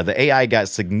like, yeah, the AI got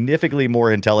significantly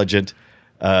more intelligent,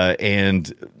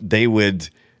 and they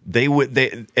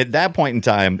at that point in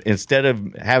time, instead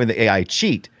of having the AI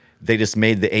cheat, they just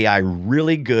made the AI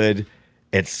really good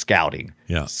at scouting.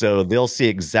 Yeah. So they'll see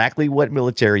exactly what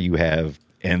military you have,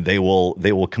 and they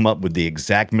will come up with the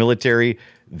exact military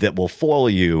that will foil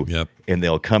you. Yep. And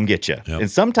they'll come get you. Yep.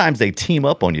 And sometimes they team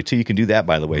up on you too. You can do that,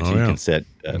 by the way. Oh, too. You yeah. can set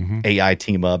AI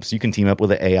team ups. You can team up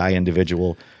with an AI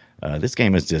individual. This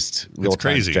game is just real. It's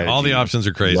crazy. All the options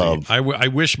are crazy. Love. I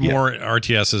wish more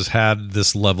RTSs had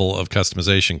this level of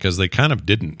customization because they kind of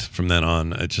didn't from then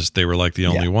on. It just they were like the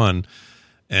only one.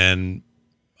 And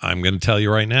I'm going to tell you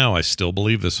right now, I still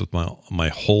believe this with my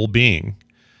whole being,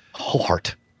 Whole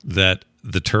heart. that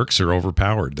the Turks are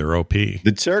overpowered. They're OP.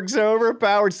 The Turks are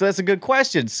overpowered, so that's a good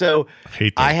question. So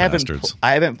Hate those I haven't bastards.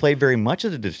 I haven't played very much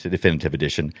of the definitive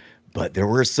edition, but there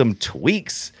were some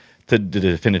tweaks to the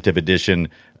definitive edition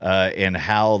and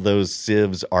how those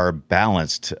civs are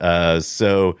balanced.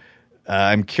 So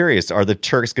I'm curious, are the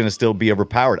Turks going to still be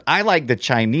overpowered? I like the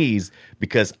Chinese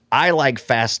because I like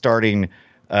fast starting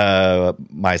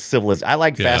my civilization. I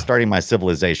like fast starting my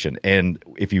civilization. And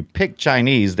if you pick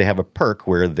Chinese, they have a perk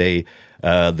where they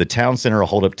the town center will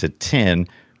hold up to 10.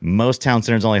 Most town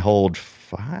centers only hold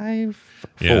 5,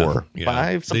 4,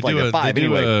 5, something like that. 5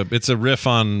 anyway. It's a riff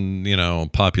on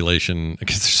population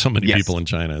because there's so many people in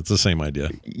China. It's the same idea.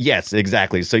 Yes,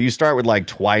 exactly. So you start with like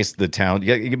twice the town.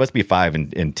 Yeah, it must be 5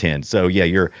 and 10. So yeah,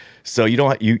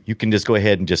 you can just go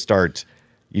ahead and just start.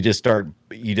 You just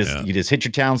hit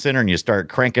your town center and you start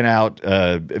cranking out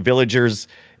villagers,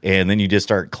 and then you just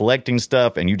start collecting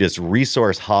stuff and you just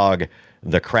resource hog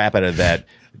the crap out of that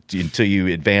until you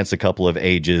advance a couple of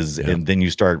ages, and then you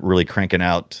start really cranking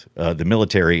out the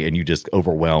military and you just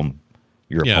overwhelm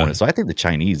your opponent. So I think the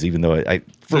Chinese, even though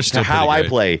for how I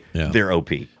play, they're OP.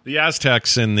 The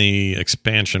Aztecs in the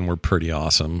expansion were pretty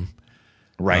awesome.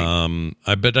 Right.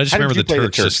 I just remember the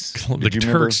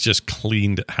Turks just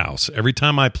cleaned house. Every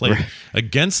time I played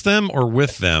against them or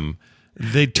with them,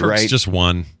 Turks just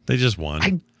won. They just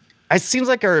won. It seems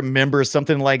like I remember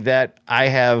something like that. I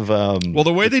have. Well,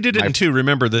 the way they did it in 2,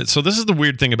 remember that. So this is the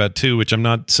weird thing about 2, which I'm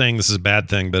not saying this is a bad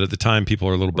thing, but at the time people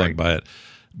are a little bugged by it.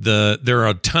 There are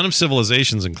a ton of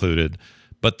civilizations included,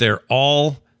 but they're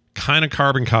all kind of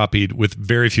carbon copied with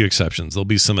very few exceptions. There'll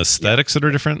be some aesthetics that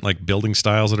are different, like building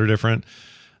styles that are different.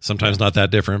 Sometimes not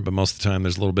that different, but most of the time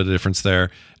there's a little bit of difference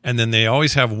there. And then they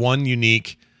always have one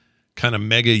unique kind of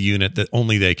mega unit that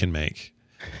only they can make.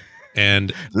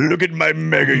 And look at my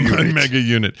mega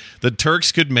unit. The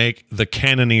Turks could make the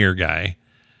cannoneer guy.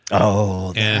 Oh,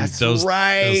 and that's those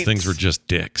right. things were just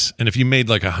dicks. And if you made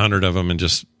like 100 of them and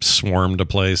just swarmed a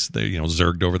place, they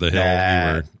zerged over the hill.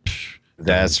 You were.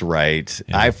 That's right.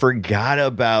 Yeah. I forgot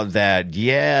about that.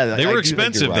 Yeah, they were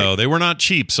expensive though. They were not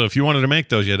cheap. So if you wanted to make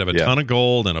those, you had to have a ton of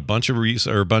gold and a bunch of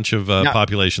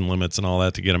population limits and all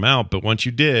that to get them out. But once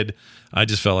you did, I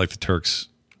just felt like the Turks.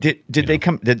 Did they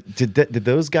come? Did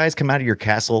those guys come out of your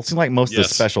castle? It seemed like most of the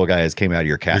special guys came out of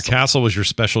your castle. Your castle was your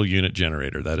special unit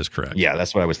generator. That is correct. Yeah,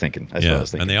 that's what I was thinking. That's what I was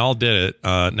thinking. And they all did it.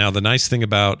 Now the nice thing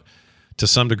about, to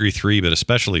some degree, 3, but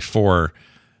especially 4,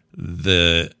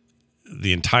 the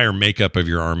entire makeup of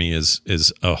your army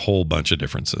is a whole bunch of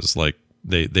differences. Like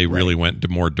they really went to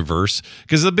more diverse,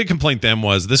 because the big complaint then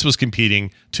was this was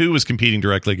competing. 2 was competing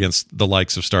directly against the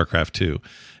likes of StarCraft 2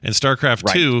 and StarCraft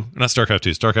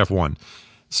 1.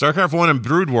 StarCraft 1 and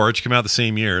Brood War, which came out the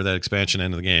same year, that expansion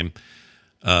end of the game,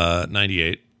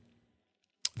 98.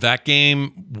 That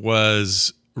game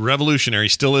was revolutionary,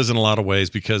 still is in a lot of ways,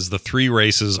 because the 3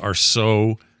 races are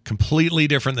so completely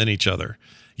different than each other,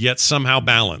 yet somehow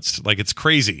balanced. Like, it's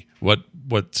crazy what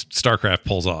StarCraft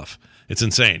pulls off. It's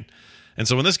insane. And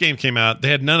so when this game came out, they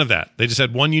had none of that. They just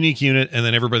had one unique unit, and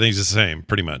then everything's the same,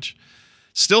 pretty much.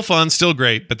 Still fun, still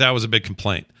great, but that was a big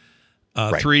complaint.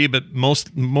 3, but most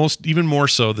even more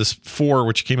so this 4,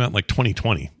 which came out in like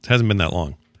 2020. It hasn't been that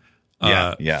long.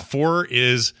 4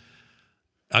 is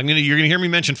you're gonna hear me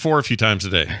mention 4 a few times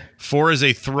today. 4 is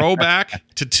a throwback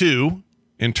to 2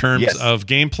 in terms of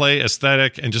gameplay,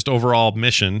 aesthetic, and just overall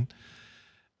mission.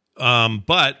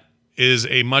 But is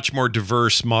a much more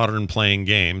diverse, modern playing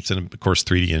game. It's in, of course,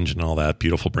 3D engine and all that,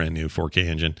 beautiful, brand new 4K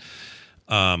engine.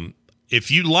 if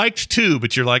you liked 2,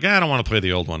 but you're like, I don't want to play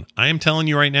the old one, I am telling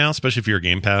you right now, especially if you're a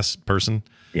Game Pass person,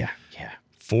 Yeah.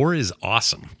 4 is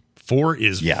awesome. 4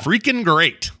 is freaking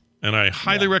great. And I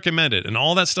highly recommend it. And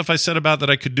all that stuff I said about that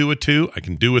I could do with 2, I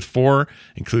can do with 4,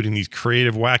 including these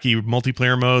creative, wacky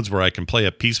multiplayer modes where I can play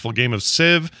a peaceful game of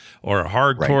Civ or a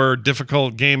hardcore,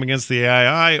 difficult game against the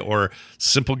AI or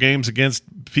simple games against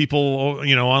people,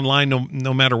 you know, online,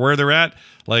 no matter where they're at.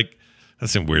 Like,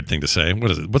 that's a weird thing to say.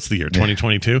 What is it? What's the year?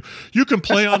 2022? You can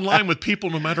play online with people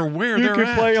no matter where they're at. You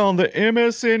can play on the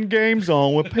MSN Game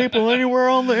Zone with people anywhere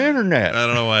on the internet. I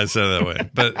don't know why I said it that way.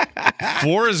 But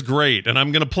 4 is great. And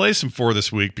I'm going to play some 4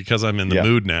 this week because I'm in the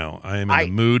mood now. I am in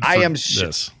the mood for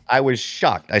this. I was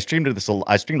shocked. I streamed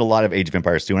a lot of Age of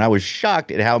Empires 2, and I was shocked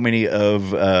at how many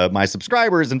of my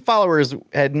subscribers and followers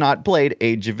had not played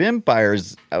Age of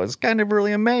Empires. I was kind of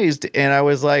really amazed. And I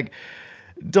was like,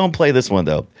 don't play this one,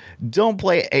 though. Don't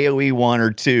play AoE 1 or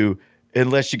 2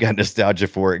 unless you got nostalgia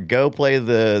for it. Go play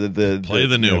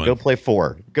the new one. Go play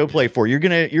 4. Go play 4. You're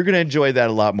gonna enjoy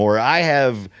that a lot more. I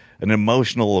have an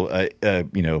emotional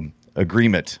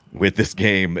agreement with this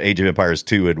game, Age of Empires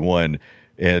 2 and 1,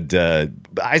 and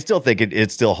I still think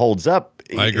it still holds up.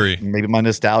 I agree. Maybe my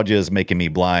nostalgia is making me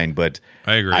blind, but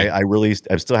I agree.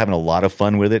 I'm still having a lot of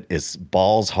fun with it. It's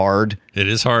balls hard. It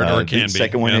is hard, or it can be. The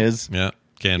second one is. Yeah,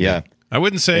 can be. I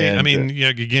wouldn't say. And, I mean,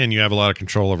 again, you have a lot of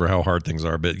control over how hard things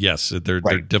are, but yes, they're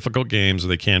difficult games, or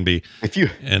they can be.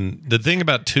 And the thing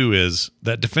about 2 is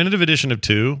that definitive edition of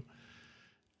 2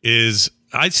 is.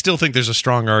 I still think there's a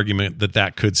strong argument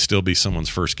that could still be someone's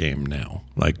first game now.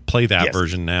 Like, play that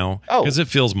version now because it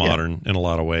feels modern in a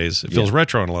lot of ways. It feels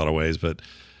retro in a lot of ways, but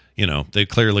you know they've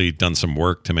clearly done some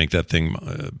work to make that thing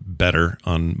better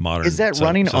on modern. Is that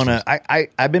running systems. On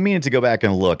I've been meaning to go back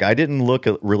and look. I didn't look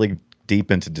really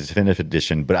deep into definitive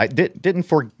edition, but I didn't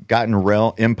Forgotten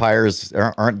Realm Empires.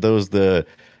 Aren't those the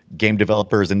game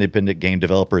developers, independent game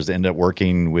developers, end up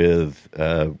working with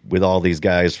all these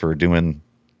guys for doing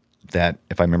that,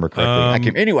 if I remember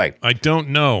correctly? Anyway, I don't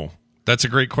know. That's a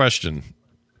great question.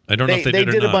 I don't know if they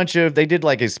did or not. They did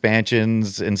like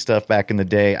expansions and stuff back in the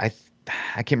day. I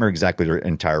can't remember exactly their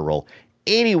entire role.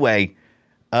 Anyway,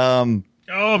 I'm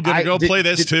gonna go play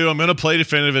this too. I'm gonna play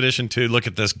Definitive Edition 2. Look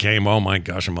at this game. Oh my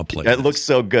gosh, I'm gonna play. That looks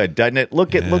so good, doesn't it?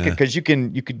 Look at because you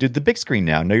can do the big screen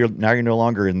now. Now you're no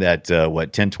longer in that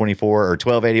 1024 or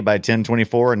 1280 by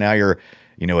 1024, and now you're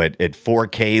at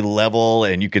 4K level,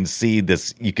 and you can see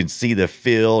this. You can see the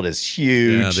field is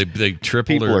huge. Yeah, they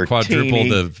tripled or quadrupled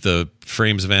the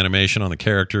frames of animation on the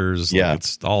characters. Yeah,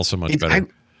 it's all so much better.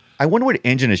 I wonder what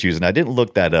engine is using. I didn't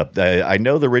look that up. I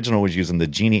know the original was using the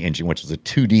Genie engine, which was a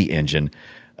 2D engine.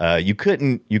 You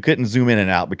couldn't zoom in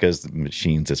and out because the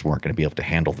machines just weren't going to be able to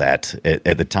handle that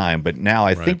at the time. But now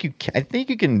I think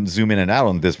you can zoom in and out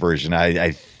on this version.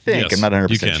 I think. Yes, I'm not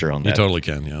 100% sure on that. You totally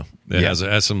can. Yeah, it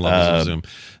has some levels of zoom.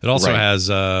 It also has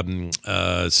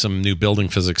some new building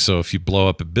physics. So if you blow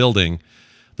up a building,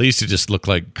 they used to just look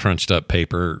like crunched up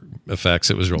paper effects.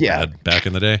 It was real bad back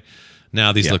in the day.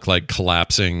 Now these look like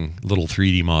collapsing little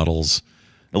 3D models.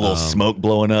 A little smoke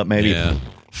blowing up, maybe. Yeah.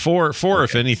 4,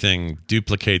 if anything,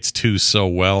 duplicates 2 so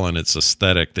well in its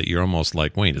aesthetic that you're almost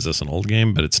like, wait, is this an old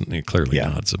game? But it's clearly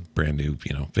not. It's a brand new,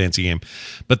 fancy game.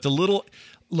 But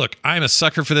look, I'm a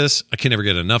sucker for this. I can never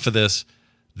get enough of this.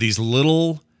 These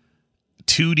little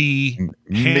 2D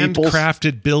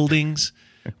handcrafted buildings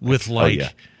with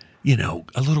a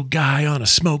little guy on a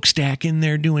smokestack in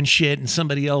there doing shit, and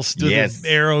somebody else doing an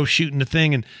arrow shooting the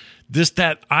thing, and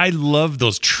I love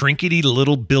those trinkety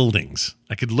little buildings.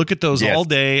 I could look at those all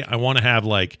day. I want to have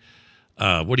what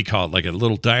do you call it? Like a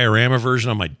little diorama version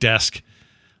on my desk.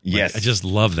 Yes. I just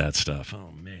love that stuff.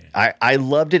 Oh man. I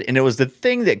loved it. And it was the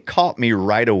thing that caught me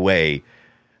right away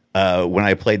when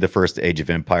I played the first Age of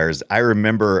Empires. I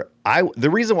remember the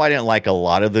reason why I didn't like a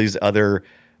lot of these other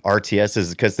RTS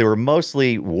is because they were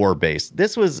mostly war based.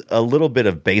 This was a little bit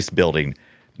of base building.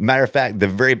 Matter of fact,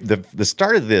 the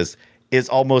start of this is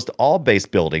almost all base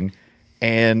building,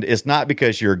 and it's not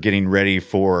because you're getting ready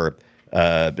for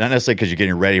not necessarily because you're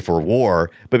getting ready for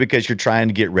war, but because you're trying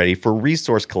to get ready for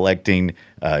resource collecting,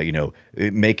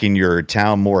 making your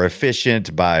town more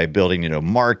efficient by building,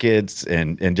 markets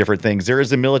and different things. There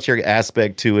is a military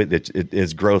aspect to it that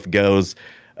as growth goes.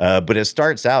 But it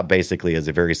starts out basically as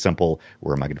a very simple,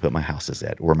 where am I going to put my houses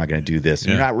at? Where am I going to do this?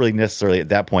 And you're not really necessarily at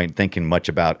that point thinking much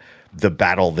about the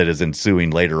battle that is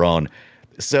ensuing later on.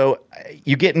 So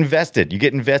you get invested. You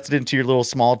get invested into your little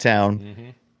small town. Mm-hmm.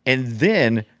 And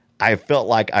then I felt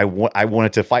like I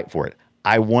wanted to fight for it.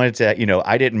 I wanted to,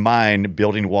 I didn't mind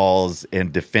building walls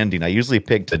and defending. I usually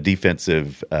picked a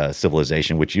defensive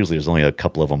civilization, which usually there's only a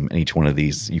couple of them in each one of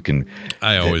these. You can.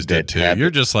 I always did too. You're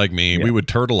just like me. Yeah. We would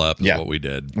turtle up is what we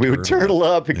did. We would turtle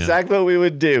up, exactly what we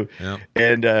would do. Yeah.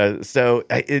 And so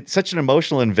it's such an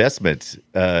emotional investment.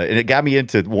 And it got me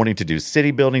into wanting to do city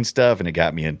building stuff, and it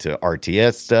got me into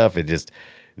RTS stuff. It just,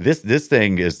 this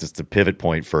thing is just a pivot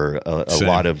point for a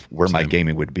lot of where my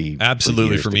gaming would be.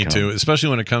 Absolutely, for me too, especially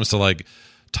when it comes to like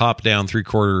top down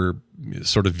 3/4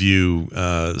 sort of view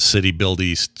city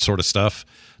buildy sort of stuff.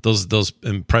 Those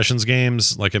impressions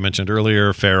games, like I mentioned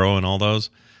earlier, Pharaoh and all those.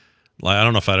 Like, I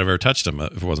don't know if I'd ever touched them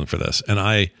if it wasn't for this. And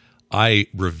I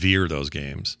revere those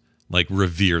games, like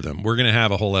revere them. We're gonna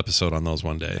have a whole episode on those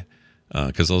one day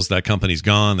because that company's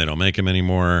gone. They don't make them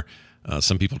anymore.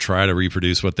 Some people try to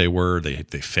reproduce what they were. They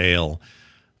fail.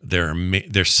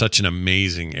 They're such an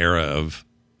amazing era of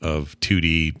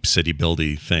 2D city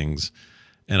buildy things.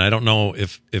 And I don't know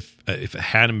if it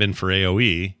hadn't been for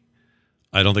AOE,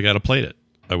 I don't think I'd have played it.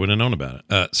 I wouldn't have known about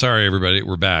it. Sorry, everybody.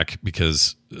 We're back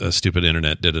because stupid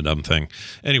internet did a dumb thing.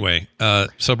 Anyway,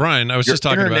 so Brian, I was just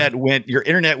talking about... Your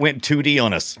internet went 2D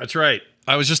on us. That's right.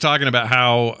 I was just talking about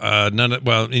how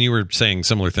and you were saying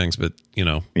similar things, but,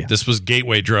 this was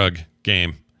gateway drug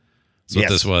game. That's what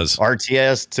this was.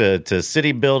 RTS to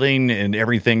city building and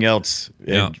everything else.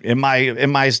 Yeah. Am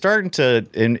I starting to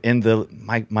in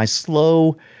my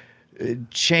slow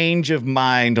change of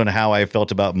mind on how I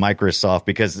felt about Microsoft,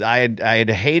 because I had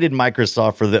hated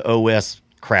Microsoft for the OS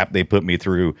crap they put me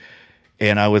through,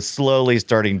 and I was slowly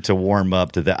starting to warm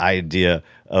up to the idea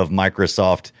of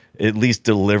Microsoft at least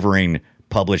delivering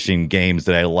publishing games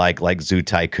that I like Zoo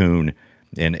Tycoon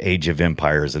and Age of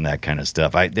Empires and that kind of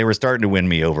stuff. They were starting to win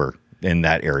me over in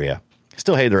that area.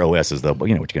 Still hate their OSs though, but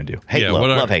you know what you're gonna do.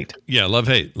 Love, hate. Yeah, love,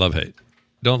 hate.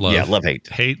 Don't love. Yeah, love, hate.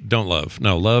 Hate, don't love.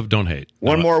 No, love, don't hate.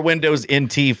 One more Windows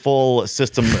NT full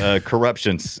system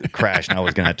corruptions crash, and I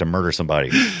was gonna have to murder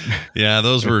somebody. Yeah,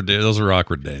 those were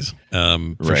awkward days,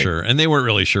 for sure. And they weren't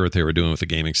really sure what they were doing with the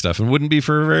gaming stuff, and wouldn't be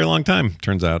for a very long time,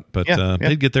 turns out. But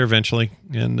they'd get there eventually,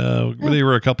 and they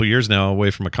were a couple years now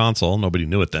away from a console. Nobody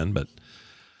knew it then, but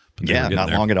not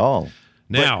there. Long at all.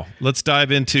 Now, let's dive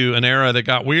into an era that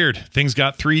got weird. Things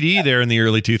got 3D there in the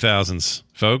early 2000s,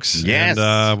 folks. Yes.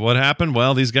 And what happened?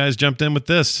 Well, these guys jumped in with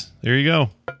this. There you go.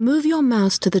 Move your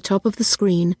mouse to the top of the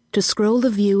screen to scroll the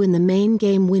view in the main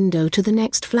game window to the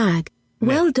next flag.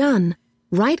 Well done.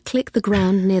 Right-click the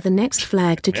ground near the next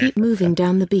flag to keep moving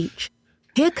down the beach.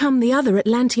 Here come the other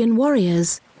Atlantean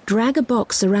warriors. Drag a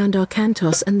box around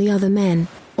Arcantos and the other men.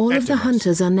 All of the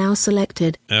hunters are now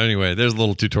selected. Anyway, there's a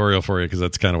little tutorial for you because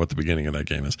that's kind of what the beginning of that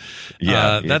game is.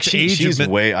 That's she's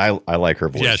way. I like her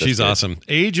voice. Yeah, she's awesome.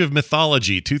 Age of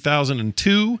Mythology,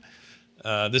 2002.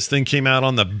 This thing came out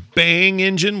on the Bang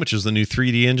engine, which is the new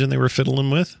 3D engine they were fiddling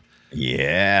with.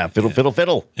 Yeah,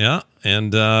 fiddle. Yeah,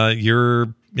 and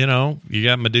you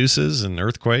got Medusas and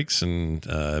earthquakes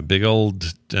and big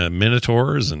old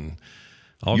minotaurs and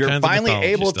all kinds of You're finally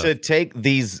able stuff. to take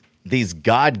these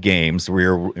god games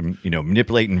where you're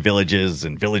manipulating villages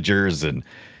and villagers and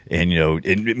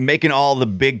making all the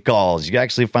big calls. You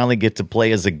actually finally get to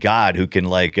play as a god who can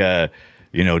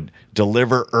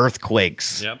deliver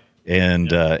earthquakes. Yep. And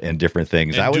different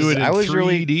things. And I was 3D,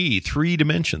 really 3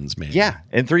 dimensions, man. Yeah,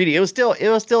 in 3D. It was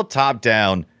still top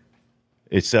down.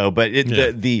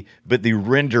 The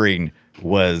rendering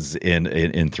was in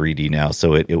 3D now,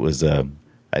 so it was a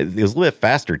little bit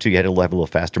faster too. You had to have a little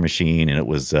faster machine, and it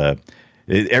was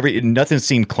nothing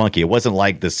seemed clunky. It wasn't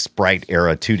like the sprite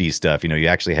era 2D stuff. You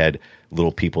actually had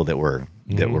little people that were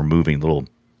moving, little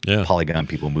polygon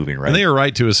people moving. Right, and they were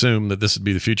right to assume that this would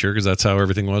be the future because that's how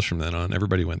everything was from then on.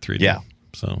 Everybody went 3D. Yeah,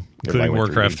 so including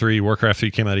Warcraft 3. Warcraft 3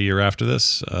 came out a year after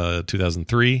this,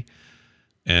 2003.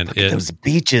 And those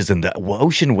beaches and the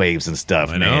ocean waves and stuff.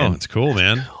 I know, it's cool,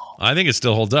 man. I think it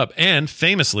still holds up. And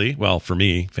famously,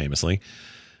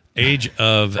 Age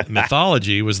of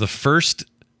Mythology was the first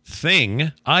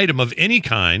item of any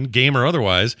kind, game or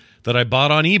otherwise, that I bought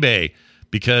on eBay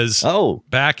because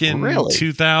back in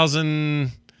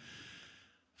 2000,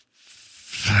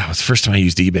 that was the first time I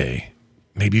used eBay.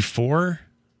 Maybe 4.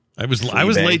 I was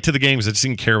late to the game because I just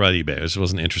didn't care about eBay. I just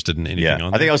wasn't interested in anything on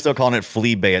there. I think I was still calling it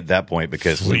Fleabay at that point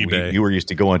because you were used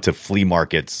to going to flea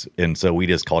markets, and so we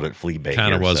just called it Fleabay.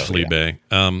 Kind of was Fleabay.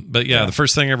 Yeah. The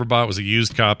first thing I ever bought was a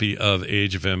used copy of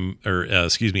Age of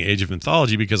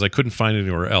Mythology because I couldn't find it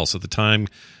anywhere else. At the time,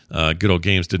 Good Old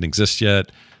Games didn't exist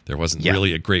yet. There wasn't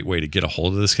really a great way to get a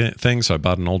hold of this thing, so I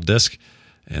bought an old disc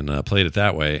and played it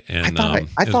that way. And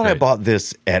I thought I bought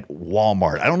this at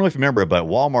Walmart. I don't know if you remember, but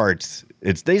Walmart,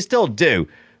 they still do,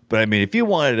 But I mean, if you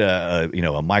wanted a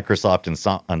Microsoft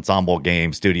Ensemble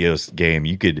game, Studios game,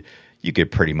 you could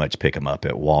pretty much pick them up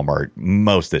at Walmart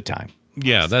most of the time.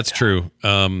 Yeah, that's true.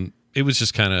 It was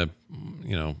just kind of,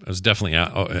 it was definitely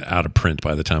out of print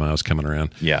by the time I was coming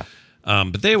around. Yeah.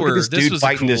 But they were this dude was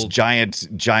fighting cool, this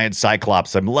giant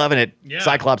Cyclops. I'm loving it. Yeah.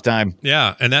 Cyclops time.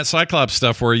 Yeah, and that Cyclops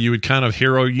stuff where you would kind of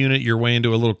hero unit your way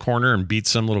into a little corner and beat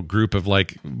some little group of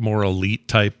like more elite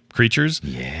type creatures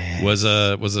was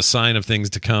a sign of things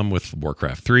to come with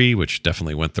Warcraft 3, which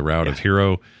definitely went the route of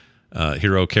hero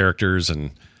characters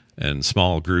and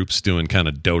small groups doing kind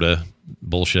of Dota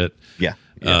bullshit. Yeah.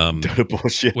 Dota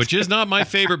bullshit. Which is not my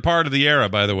favorite part of the era,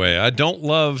 by the way. I don't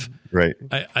love right.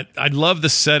 I love the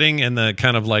setting and the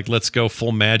kind of like let's go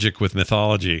full magic with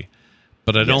mythology,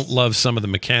 but I don't love some of the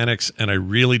mechanics, and I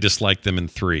really dislike them in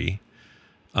 3.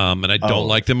 And I don't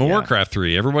like them in Warcraft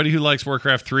 3. Everybody who likes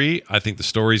Warcraft 3, I think the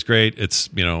story's great. It's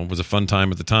was a fun time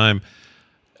at the time.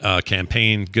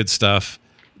 Campaign, good stuff.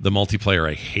 The multiplayer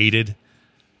I hated,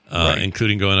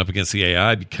 including going up against the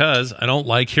AI because I don't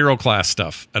like hero class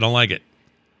stuff. I don't like it.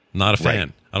 Not a fan.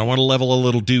 Right. I don't want to level a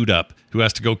little dude up who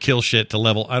has to go kill shit to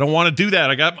level. I don't want to do that.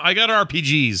 I got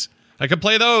RPGs. I can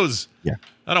play those. Yeah.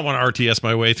 I don't want to RTS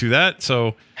my way through that.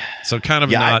 So kind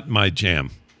of not my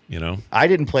jam. I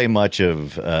didn't play much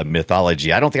of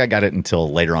Mythology. I don't think I got it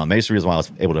until later on. Maybe it's the reason why I was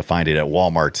able to find it at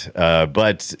Walmart.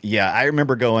 But yeah, I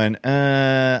remember going,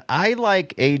 I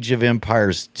like Age of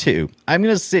Empires 2. I'm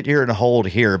going to sit here and hold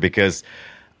here because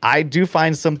I do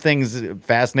find some things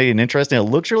fascinating and interesting. It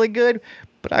looks really good,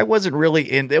 but I wasn't really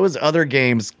in. There was other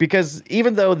games because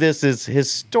even though this is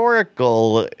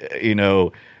historical,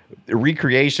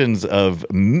 recreations of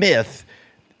myth,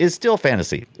 is still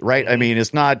fantasy, right? I mean,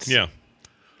 it's not. Yeah.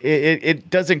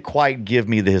 It doesn't quite give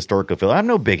me the historical feel. I'm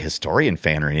no big historian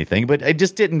fan or anything, but I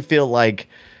just didn't feel like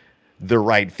the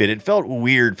right fit. It felt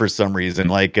weird for some reason,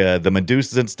 like the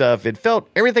Medusas and stuff.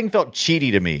 Everything felt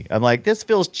cheaty to me. I'm like, this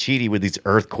feels cheaty with these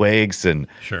earthquakes and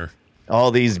all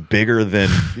these bigger than.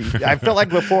 I felt like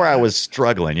before I was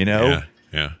struggling,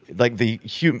 Yeah. Like the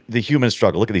human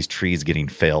struggle. Look at these trees getting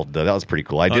felled. That was pretty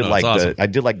cool. I did like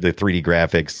the 3D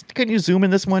graphics. Couldn't you zoom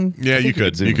in this one? Yeah, you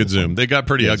could. You could zoom. They got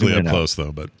pretty ugly up close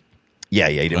though, but yeah,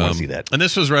 you didn't want to see that. And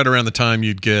this was right around the time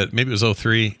you'd get, maybe it was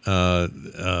 03,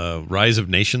 Rise of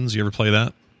Nations. You ever play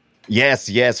that?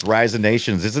 Yes, Rise of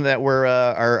Nations. Isn't that where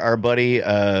our buddy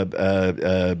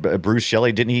Bruce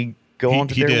Shelley, didn't he go on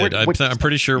to he there? did. I'm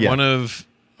pretty sure one of.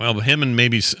 Well, him and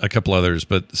maybe a couple others,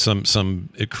 but some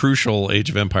crucial Age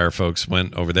of Empire folks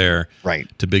went over there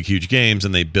to Big Huge Games,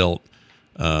 and they built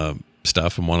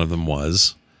stuff, and one of them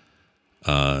was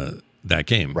that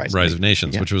game, Rise of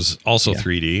Nations, which was also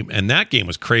 3D. And that game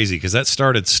was crazy because that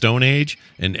started Stone Age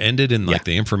and ended in like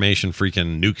the information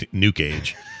freaking nuke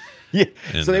age. Yeah,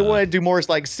 and, so they wanted to do more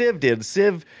like Civ did.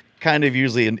 Civ kind of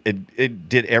usually it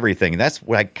did everything. And that's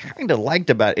what I kind of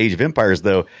liked about Age of Empires,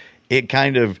 though. It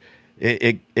kind of...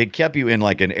 It kept you in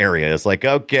like an area. It's like,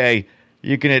 okay,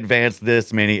 you can advance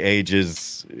this many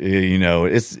ages.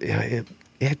 It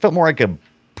felt more like a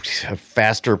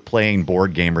faster playing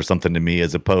board game or something to me,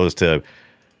 as opposed to,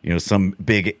 some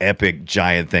big epic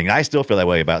giant thing. I still feel that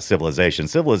way about Civilization.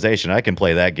 I can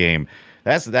play that game.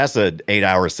 That's an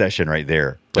 8-hour session right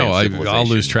there. I'll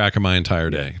lose track of my entire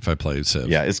day if I play Civ.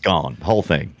 Yeah, it's gone. The whole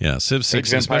thing. Yeah, Civ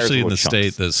 6, especially in the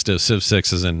state that Civ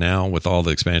 6 is in now with all the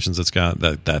expansions it's got,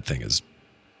 that thing is,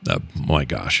 my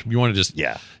gosh. You want to just,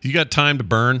 you got time to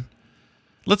burn.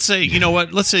 Let's say, you know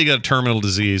what? Let's say you got a terminal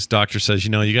disease. Doctor says,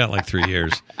 you got like 3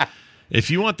 years.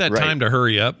 If you want that time to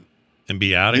hurry up and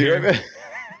be out of here,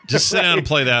 just sit down and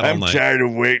play that all night. I'm tired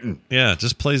of waiting. Yeah,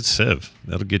 just play Civ.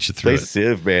 That'll get you through it. Play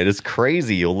Civ, man. It's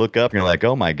crazy. You'll look up and you're like,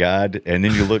 oh my God. And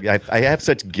then you look, I have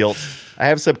such guilt. I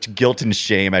have such guilt and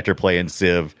shame after playing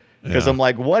Civ because I'm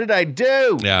like, what did I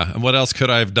do? Yeah. And what else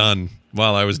could I have done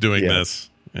while I was doing this?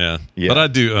 Yeah. But I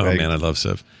do. Oh man, I love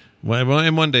Civ.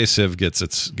 And one day Civ gets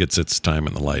its time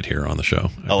in the light here on the show.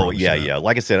 Yeah.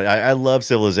 Like I said, I love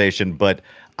Civilization, but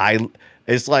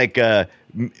it's like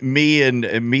me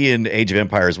and Age of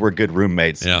Empires, we're good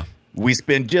roommates. Yeah. We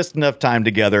spend just enough time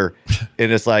together,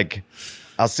 and it's like,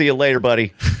 I'll see you later,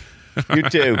 buddy. You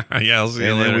too. Yeah, I'll see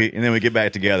you later. And then we get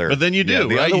back together. But then you do,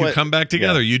 right? You come back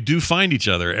together. You do find each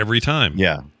other every time.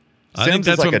 Yeah. I think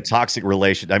that's like a toxic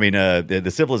relation. I mean,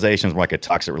 the Civilization is more like a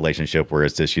toxic relationship where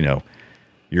it's just,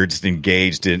 you're just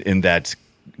engaged in that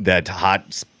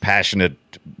hot, passionate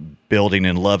building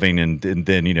and loving, and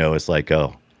then, it's like,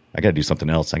 oh, I got to do something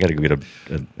else. I got to go get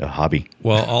a hobby.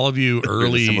 Well, all of you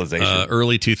early 2000s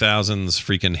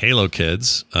freaking Halo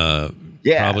kids,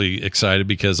 probably excited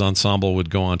because Ensemble would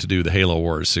go on to do the Halo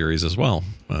Wars series as well.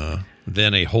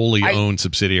 then a wholly owned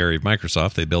subsidiary of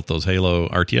Microsoft. They built those Halo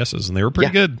RTSs, and they were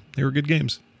pretty good. They were good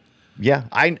games. Yeah,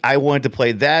 I wanted to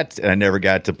play that, and I never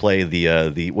got to play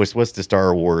the what's the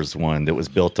Star Wars one that was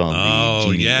built on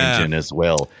the Genie engine as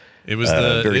well. It was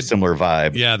very similar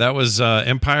vibe. Yeah, that was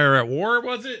Empire at War,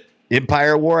 was it?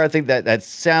 Empire at War. I think that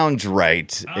sounds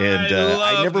right. And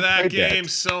I never that played game that.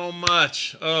 so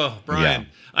much. Oh, Brian. Yeah.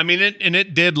 I mean,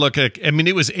 it did look like. I mean,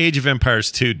 it was Age of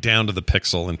Empires 2 down to the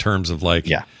pixel in terms of like,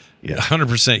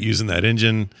 100% using that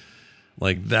engine.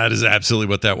 Like that is absolutely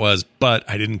what that was. But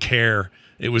I didn't care.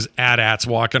 It was AT-ATs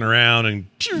walking around and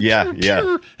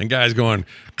and guys going,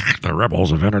 the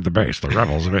rebels have entered the base. The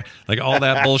rebels have like all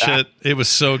that bullshit. It was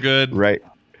so good. Right.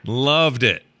 Loved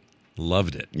it.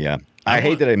 Yeah. I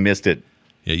hate that I missed it.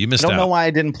 Yeah, you missed I out. don't know why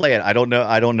I didn't play it. I don't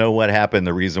know what happened.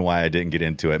 The reason why I didn't get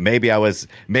into it. Maybe I was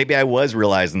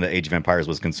realizing that Age of Empires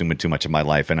was consuming too much of my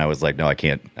life, and I was like, no, I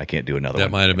can't do another one.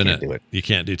 That might have been do it. You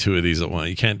can't do two of these at once.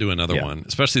 You can't do another one,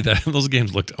 especially that those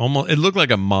games looked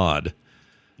like a mod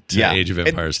to Age of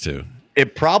Empires 2.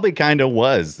 It probably kind of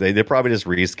was. They probably just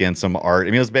reskinned some art. I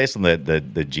mean, it was based on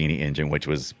the Genie engine, which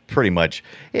was pretty much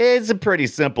it's a pretty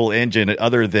simple engine,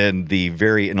 other than the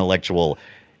very intellectual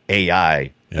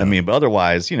AI. I mean, but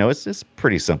otherwise, it's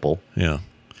pretty simple. Yeah.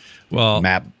 Well,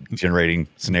 map generating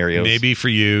scenarios. Maybe for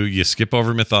you skip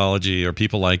over mythology or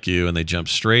people like you, and they jump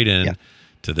straight in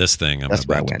to this thing I'm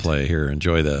about to play here.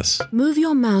 Enjoy this. Move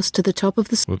your mouse to the top of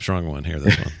the... Whoops, wrong one here.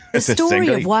 This one. The story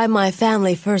of why my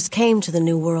family first came to the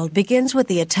New World begins with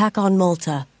the attack on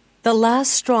Malta, the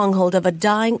last stronghold of a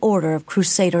dying order of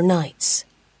Crusader Knights.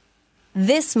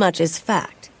 This much is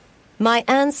fact. My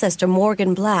ancestor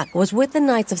Morgan Black was with the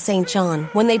Knights of St. John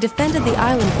when they defended the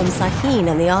island from Sahin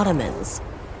and the Ottomans.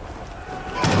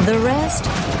 The rest,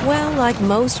 well, like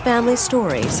most family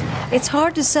stories, it's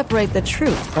hard to separate the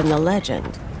truth from the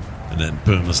legend. And then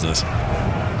boom, listen to this.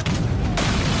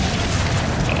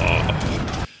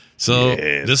 Oh. So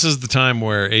this is the time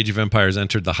where Age of Empires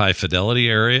entered the high fidelity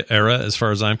era as far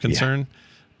as I'm concerned,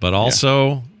 but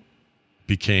also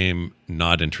became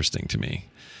not interesting to me.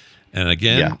 And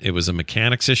again, it was a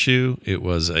mechanics issue. It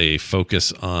was a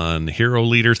focus on hero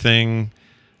leader thing.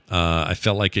 I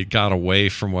felt like it got away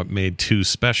from what made 2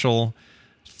 special.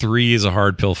 3 is a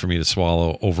hard pill for me to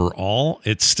swallow overall.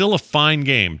 It's still a fine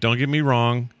game. Don't get me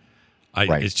wrong.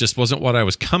 It just wasn't what I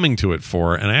was coming to it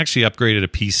for. And I actually upgraded a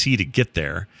PC to get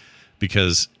there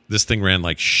because this thing ran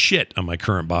like shit on my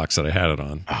current box that I had it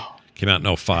on. Oh, came out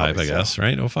in 05, I guess,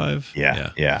 right? 05?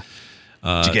 Yeah.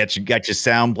 You got your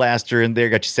Sound Blaster in there.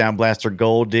 Got your Sound Blaster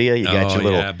Gold, do you? You got your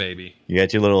little, baby. You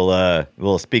got your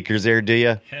little speakers there, do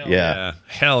you?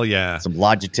 Hell yeah. Some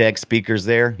Logitech speakers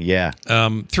there. Yeah.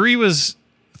 3 is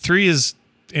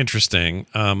interesting.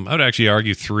 I would actually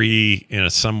argue 3 in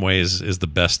some ways is the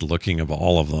best looking of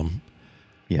all of them.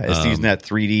 Yeah, it's using that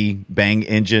 3D Bang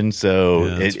engine, so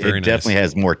it definitely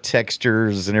has more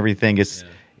textures and everything. It's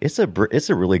a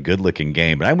really good looking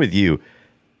game. But I'm with you.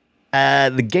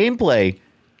 The gameplay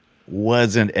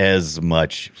wasn't as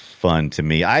much fun to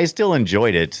me. I still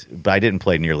enjoyed it, but I didn't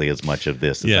play nearly as much of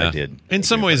this as I did. In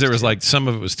some ways, there was like some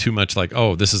of it was too much like,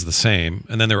 oh, this is the same.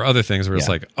 And then there were other things where it's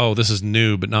like, oh, this is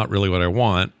new, but not really what I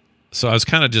want. So I was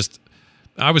kind of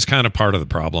part of the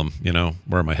problem,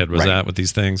 where my head was at with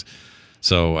these things.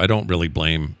 So I don't really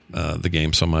blame the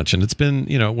game so much. And it's been,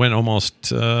 it went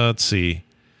almost,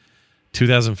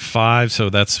 2005, so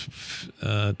that's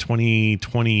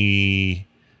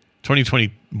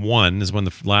 2021 is when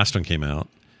the last one came out.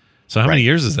 So how many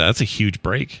years is that? That's a huge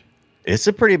break. It's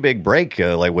a pretty big break,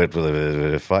 like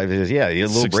with 5 years. Yeah, a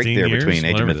little break there between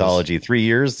Age of Mythology, 3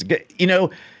 years. The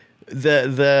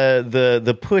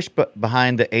push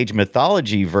behind the Age of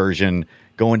Mythology version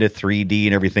going to 3D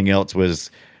and everything else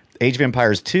was Age of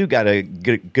Empires 2 got a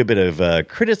good bit of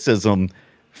criticism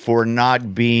for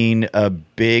not being a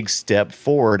big step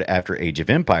forward after Age of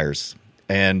Empires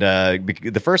and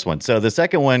the first one. So the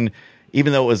second one,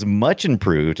 even though it was much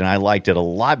improved and I liked it a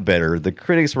lot better, the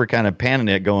critics were kind of panning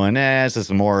it going, it's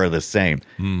just more of the same.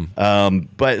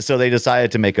 But so they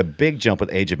decided to make a big jump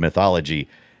with Age of Mythology.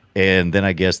 And then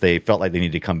I guess they felt like they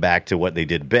needed to come back to what they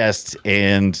did best.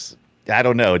 And I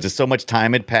don't know, just so much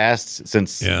time had passed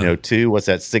since 2. What's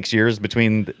that? 6 years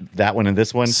between that one and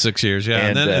this one. 6 years, yeah.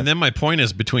 And then my point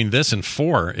is between this and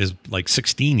 4 is like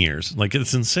 16 years. Like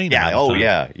it's insane. Yeah. Oh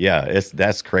yeah.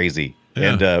 That's crazy.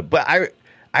 Yeah. And but I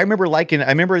remember liking. I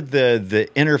remember the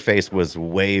interface was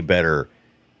way better,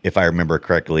 if I remember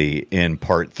correctly, in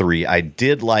part 3. I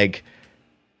did like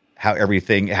how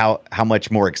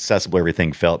much more accessible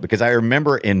everything felt, because I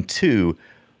remember in 2,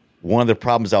 one of the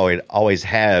problems I would always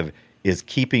have is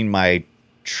keeping my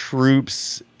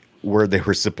troops where they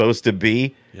were supposed to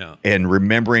be, and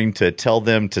remembering to tell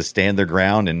them to stand their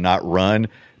ground and not run,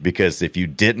 because if you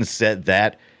didn't set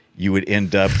that, you would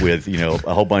end up with,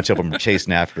 a whole bunch of them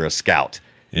chasing after a scout.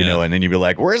 And then you'd be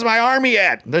like, where's my army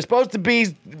at? They're supposed to be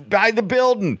by the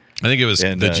building. I think it was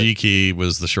the G key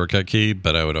was the shortcut key,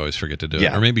 but I would always forget to do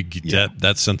it. Or maybe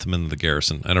that sent them into the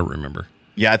garrison. I don't remember.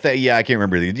 Yeah, I can't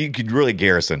remember. You could really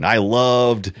garrison. I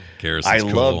loved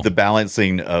the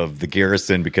balancing of the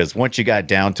garrison, because once you got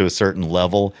down to a certain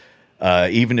level,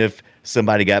 even if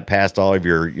somebody got past all of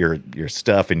your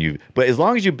stuff, but as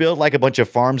long as you build like a bunch of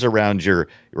farms around your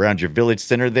village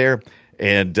center there,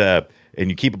 and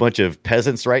you keep a bunch of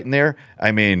peasants right in there,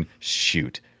 I mean,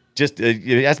 shoot. Just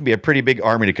it has to be a pretty big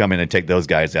army to come in and take those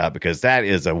guys out, because that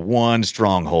is a one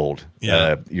stronghold.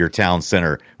 Your town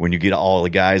center. When you get all the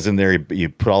guys in there, you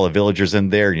put all the villagers in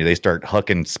there, and they start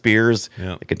hucking spears.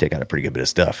 They can take out a pretty good bit of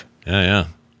stuff. Yeah.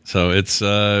 So it's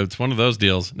one of those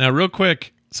deals. Now, real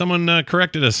quick, someone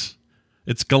corrected us.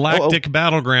 It's Galactic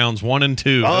Battlegrounds 1 and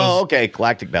 2. Oh, okay,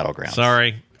 Galactic Battlegrounds.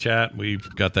 Sorry, chat, we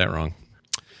got that wrong.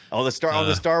 Oh,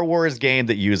 the Star Wars game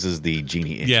that uses the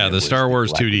Genie engine. Yeah, the Star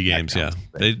Wars 2D games. Yeah,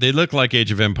 they look like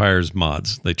Age of Empires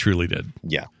mods. They truly did.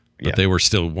 Yeah, but they were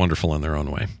still wonderful in their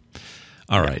own way.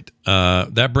 All right,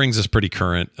 that brings us pretty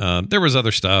current. There was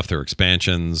other stuff. There were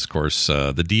expansions, of course.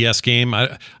 The DS game.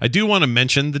 I do want to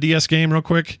mention the DS game real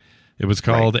quick. It was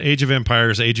called Age of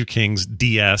Empires: Age of Kings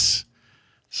DS.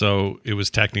 So it was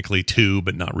technically 2,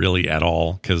 but not really at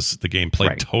all, because the game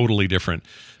played totally different.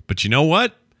 But you know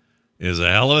what? Is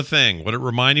a hell of a thing. What it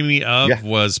reminded me of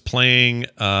was playing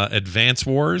Advance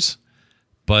Wars,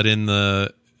 but in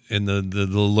the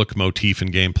look, motif,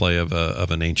 and gameplay of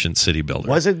an ancient city builder.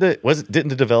 Didn't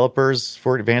the developers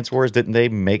for Advance Wars, didn't they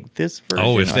make this version?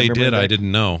 Oh, if they did, I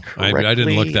didn't know. I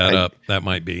didn't look that up. That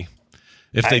might be.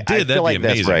 If they did, that'd be amazing.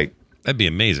 That's right. That'd be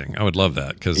amazing. I would love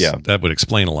that, because that would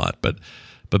explain a lot.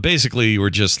 But basically, you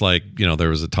were just like, there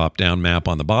was a top-down map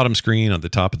on the bottom screen. On the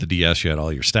top of the DS, you had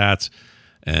all your stats.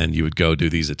 And you would go do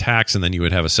these attacks, and then you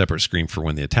would have a separate screen for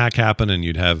when the attack happened, and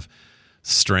you'd have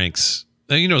strengths.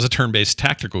 It was a turn-based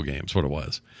tactical game is what it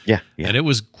was. Yeah. And it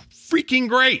was freaking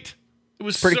great. It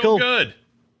was pretty so cool. Good.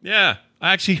 Yeah.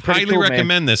 I actually highly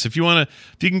recommend this. If you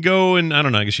can go and, I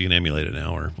don't know, I guess you can emulate it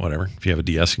now or whatever. If you have a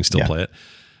DS, you can still play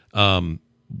it.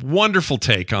 Wonderful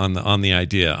take on the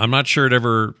idea. I'm not sure it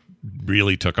ever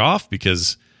really took off,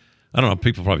 because I don't know,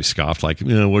 people probably scoffed like,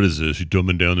 what is this? You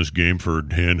dumbing down this game for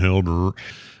handheld?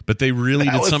 But they really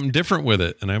did something different with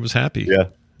it, and I was happy.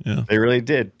 Yeah, they really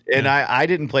did. And I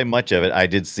didn't play much of it. I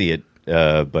did see it,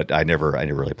 but I never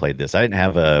really played this. I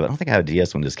don't think I had a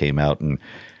DS when this came out, and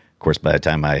of course, by the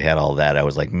time I had all that, I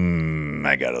was like,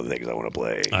 I got other things I want to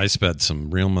play. I spent some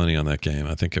real money on that game.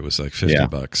 I think it was like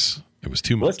 $50. It was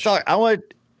too much. Let's talk. I want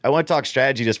to talk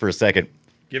strategy just for a second.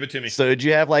 Give it to me. So did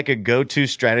you have like a go-to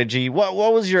strategy? What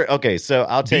was your... Okay, so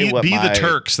I'll tell you what Be the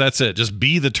Turks. That's it. Just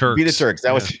be the Turks. Be the Turks.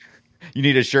 That was... You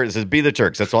need a shirt that says be the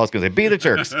Turks. That's all I was going to say. Be the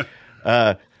Turks.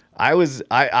 I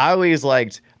always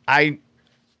liked... I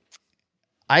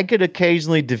could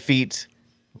occasionally defeat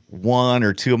one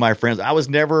or two of my friends. I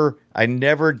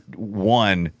never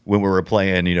won when we were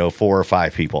playing, 4 or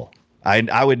 5 people.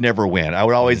 I would never win. I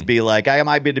would always be like, I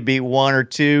might be able to beat 1 or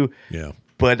 2. Yeah.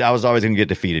 But I was always going to get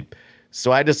defeated.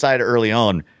 So I decided early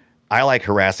on, I like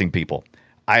harassing people.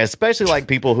 I especially like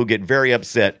people who get very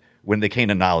upset when they can't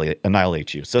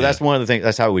annihilate you. So that's one of the things.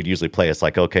 That's how we'd usually play. It's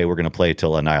like, okay, we're going to play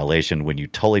till annihilation, when you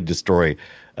totally destroy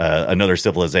another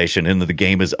civilization, and the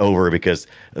game is over because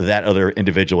that other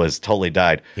individual has totally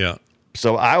died. Yeah.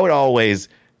 So I would always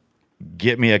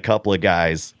get me a couple of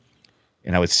guys,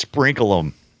 and I would sprinkle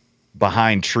them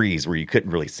behind trees where you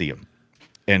couldn't really see them.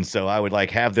 And so I would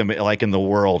have them in the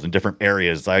world in different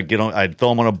areas. I'd throw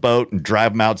them on a boat and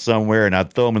drive them out somewhere, and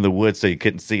I'd throw them in the woods so you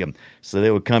couldn't see them. So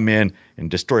they would come in and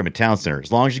destroy my town center.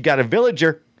 As long as you got a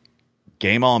villager,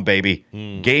 game on, baby.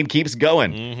 Game keeps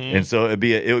going. And so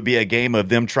it would be a game of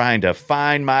them trying to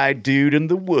find my dude in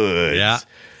the woods.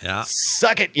 Yeah.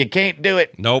 Suck it, you can't do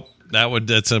it. Nope.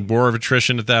 That's a war of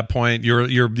attrition at that point. You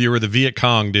were the Viet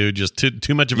Cong, dude. Just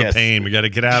too much of a pain. We got to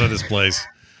get out of this place.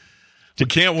 We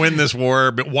can't win this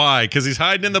war, but why? Because he's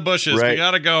hiding in the bushes. Right. We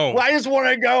gotta go. Well, I just want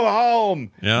to go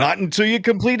home. Yeah. Not until you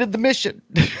completed the mission.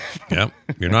 Yeah,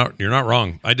 you're not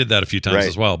wrong. I did that a few times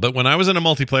as well. But when I was in a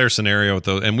multiplayer scenario with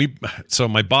so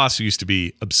my boss used to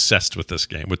be obsessed with this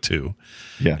game with 2.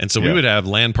 Yeah. And so we would have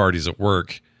LAN parties at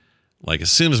work. Like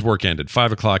as soon as work ended,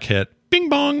 5:00 hit, bing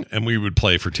bong, and we would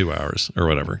play for 2 hours or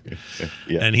whatever.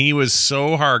 Yeah. And he was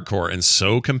so hardcore and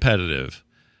so competitive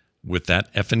with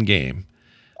that effing game.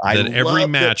 that every love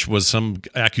match was some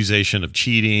accusation of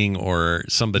cheating or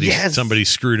somebody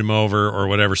screwed him over or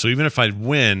whatever. So even if I'd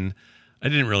win, I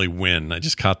didn't really win. I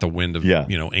just caught the wind of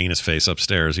Anus Face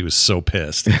upstairs. He was so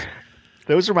pissed.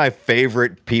 Those are my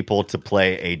favorite people to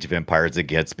play Age of Empires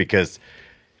against, because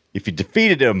if you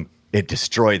defeated them, it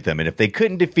destroyed them. And if they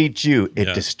couldn't defeat you,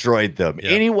 it destroyed them.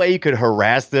 Any way you could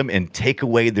harass them and take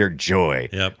away their joy,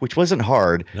 which wasn't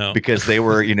hard because they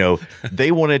were,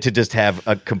 they wanted to just have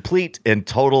a complete and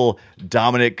total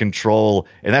dominant control.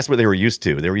 And that's what they were used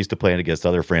to. They were used to playing against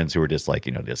other friends who were just like,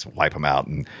 just wipe them out.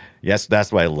 And yes,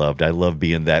 that's what I loved. I loved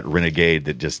being that renegade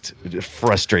that just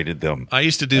frustrated them. I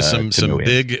used to do some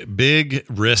big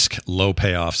risk, low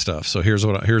payoff stuff. So here's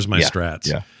my strats.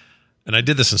 Yeah. And I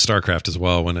did this in StarCraft as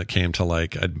well when it came to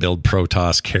I'd build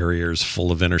Protoss carriers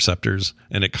full of interceptors,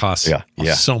 and it costs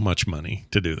so much money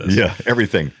to do this. Yeah,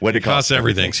 everything. What it costs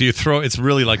everything. So it's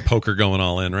really like poker going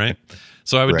all in, right?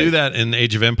 So I would do that in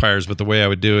Age of Empires, but the way I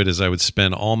would do it is I would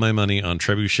spend all my money on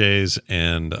trebuchets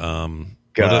and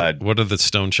what are the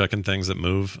stone chucking things that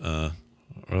move? I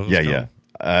know what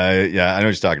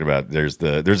you're talking about. There's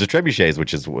the trebuchets,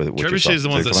 which is trebuchets is the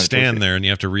ones that stand there and you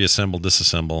have to reassemble,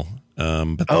 disassemble.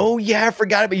 I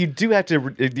forgot it. But you do have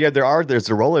to. Yeah, there's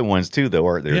the rolling ones too, though.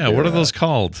 What are those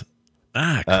called?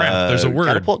 Ah, crap. There's a word.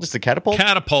 Catapult. Just a catapult.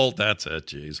 Catapult. That's it.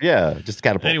 Jeez. Yeah, just a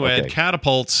catapult. Anyway, I had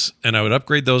catapults, and I would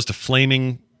upgrade those to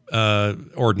flaming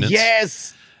ordnance.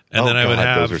 Yes. And then I would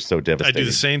have those are so devastating. I'd do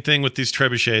the same thing with these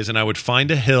trebuchets, and I would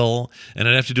find a hill, and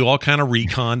I'd have to do all kind of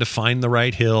recon to find the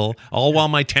right hill, all while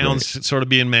my town's sort of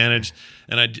being managed.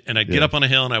 And I'd get up on a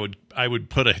hill, and I would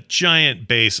put a giant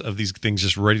base of these things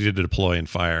just ready to deploy and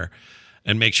fire,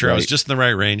 and make sure I was just in the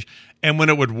right range. And when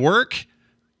it would work,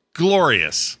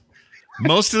 glorious.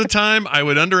 Most of the time, I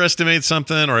would underestimate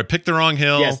something, or I picked the wrong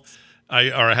hill, or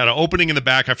I had an opening in the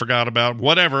back I forgot about,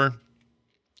 whatever.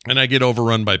 And I get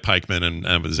overrun by pikemen, and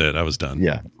that was it. I was done.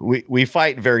 Yeah, we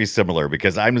fight very similar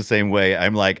because I'm the same way.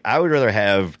 I'm like, I would rather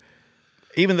have,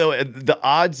 even though the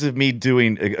odds of me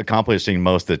accomplishing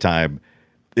most of the time,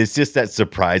 it's just that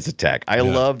surprise attack. I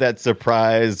love that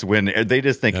surprise when they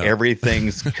just think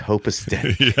everything's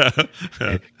copacetic.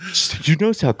 You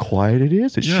notice how quiet it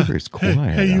is? It sure is quiet.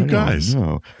 Hey, you guys.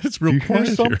 It's real quiet.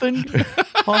 Hear something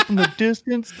off in the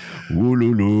distance?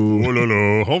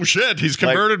 Ooh, oh, shit. He's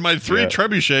converted my 3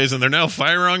 trebuchets, and they're now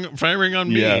firing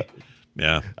on me.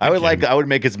 Yeah, I would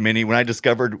make as many. When I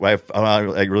discovered,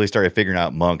 I really started figuring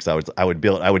out monks. I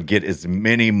would get as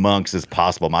many monks as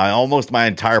possible. Almost my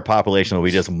entire population will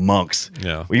be just monks.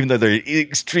 Yeah, even though they're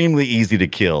extremely easy to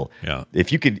kill. Yeah,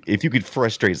 if you could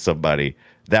frustrate somebody,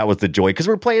 that was the joy. Because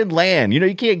we're playing LAN.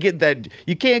 You can't get that.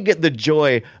 You can't get the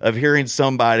joy of hearing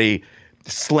somebody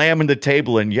slamming the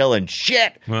table and yelling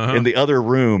shit in the other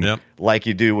room like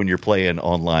you do when you're playing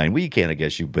online. Well, you can, I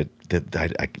guess but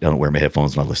I don't wear my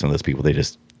headphones when I listen to those people.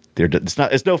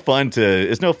 It's no fun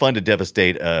to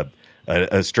devastate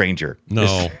a stranger.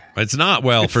 No, it's not.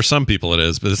 Well, for some people it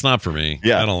is, but it's not for me.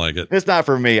 Yeah, I don't like it. It's not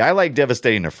for me. I like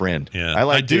devastating a friend. Yeah,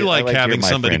 I do like having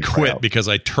somebody quit because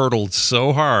I turtled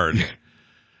so hard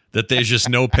that there's just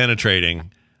no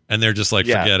penetrating. And they're just like,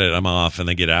 forget it, I'm off, and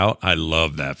they get out. I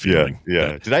love that feeling.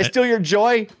 Yeah. Did I steal your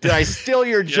joy? Did I steal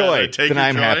your joy? Then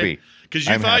I'm happy. Because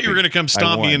you thought you were going to come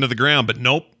stomp me into the ground, but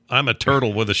nope. I'm a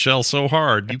turtle with a shell so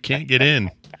hard you can't get in.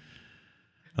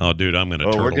 Oh, dude, I'm going to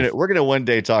turtle. We're gonna one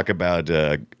day talk about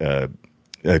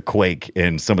Quake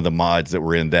and some of the mods that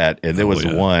were in that. And there was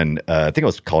one, I think it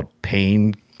was called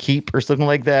Pain Keep or something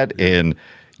like that. And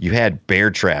you had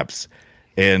bear traps.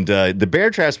 And the bear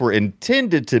traps were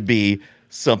intended to be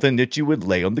something that you would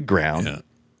lay on the ground,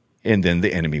 and then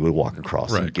the enemy would walk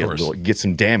across and get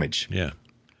some damage. Yeah,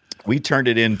 we turned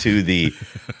it into the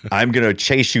I'm going to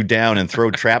chase you down and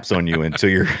throw traps on you until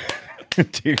you're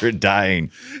dying.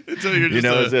 Until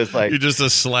you're just a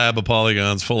slab of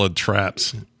polygons full of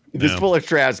traps. It's full of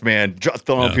traps, man.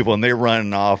 Throwing people, and they're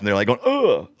running off, and they're like going,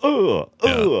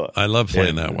 I love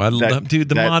playing that.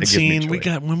 The mod scene. We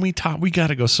got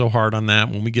to go so hard on that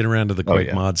when we get around to the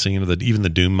Quake mod scene, or even the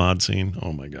Doom mod scene.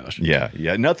 Oh my gosh. Yeah.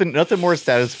 Nothing more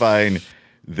satisfying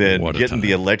than getting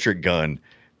the electric gun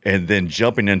and then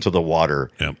jumping into the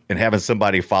water and having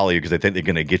somebody follow you because they think they're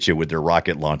going to get you with their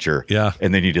rocket launcher. Yeah,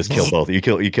 and then you just kill both. You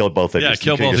kill both of you.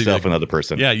 Kill both yourself and another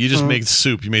person. Yeah, you just made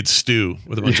soup. You made stew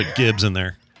with a bunch of gibs in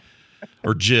there.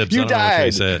 Or jibs. You I don't know died. how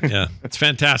you say it. Yeah, it's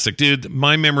fantastic, dude.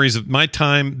 My memories of my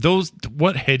time.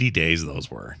 What heady days those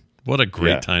were. What a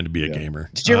great time to be a gamer.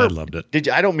 I loved it.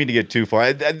 I don't mean to get too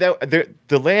far. The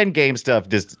LAN game stuff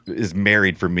just is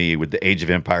married for me with the Age of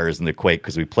Empires and the Quake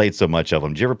because we played so much of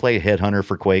them. Did you ever play Headhunter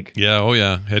for Quake? Yeah. Oh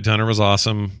yeah. Headhunter was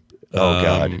awesome. Oh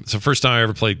god. It's the first time I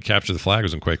ever played Capture the Flag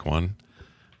was in Quake 1.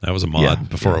 That was a mod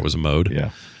before it was a mode.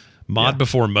 Yeah. Mod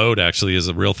before mode actually is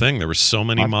a real thing. There were so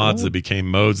many mods that became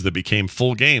modes that became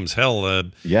full games. Hell,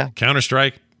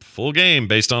 Counter-Strike, full game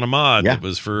based on a mod that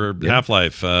was for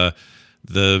Half-Life. The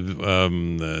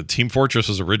Team Fortress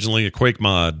was originally a Quake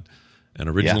mod and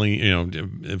originally,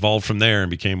 evolved from there and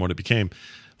became what it became.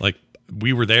 Like,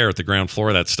 we were there at the ground floor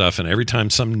of that stuff, and every time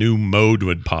some new mode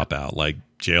would pop out, like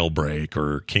Jailbreak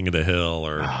or King of the Hill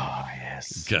or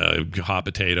Hot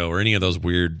Potato or any of those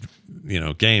weird,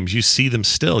 games, you see them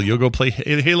still. You'll go play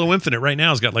Halo Infinite right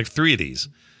now. It's got like 3 of these.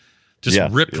 Just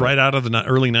ripped right out of the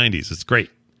early 90s. It's great.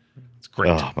 It's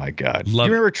great. Oh, my God. Love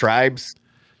you remember Tribes?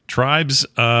 Tribes,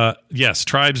 yes.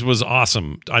 Tribes was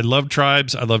awesome. I love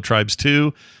Tribes. I love Tribes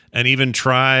 2. And even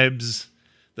Tribes...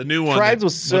 The new one. Tribes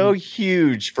was so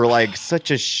huge for like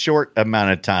such a short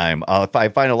amount of time. I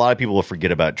find a lot of people will forget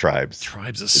about Tribes.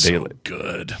 Tribes is so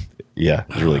good. Yeah,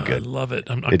 it's really good. I love it.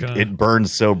 It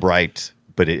burns so bright,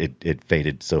 but it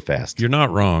faded so fast. You're not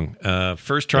wrong.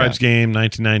 First Tribes game,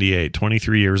 1998,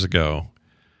 23 years ago.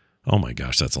 Oh my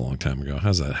gosh, that's a long time ago.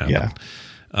 How's that happen?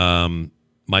 Yeah.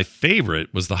 My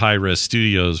favorite was the Hi-Res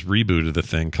Studios reboot of the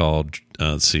thing called,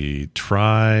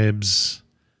 Tribes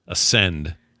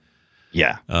Ascend.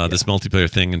 Yeah. This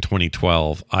multiplayer thing in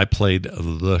 2012. I played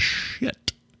the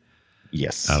shit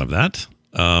out of that.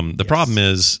 The problem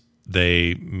is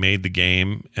they made the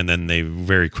game and then they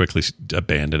very quickly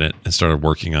abandoned it and started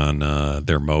working on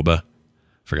their MOBA.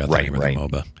 Forgot the name of the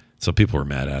MOBA. So people were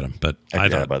mad at him. But I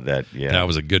thought about that. Yeah. That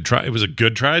was a good try. It was a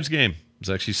good Tribes game. It was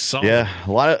actually solid. Yeah.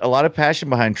 A lot of passion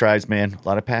behind Tribes, man. A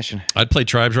lot of passion. I'd play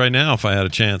Tribes right now if I had a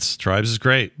chance. Tribes is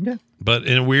great. Yeah. But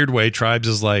in a weird way, Tribes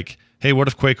is like, hey, what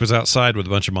if Quake was outside with a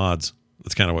bunch of mods?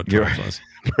 That's kind of what Tribes was.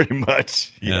 Pretty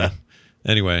much. Yeah.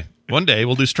 Anyway, one day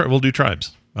we'll do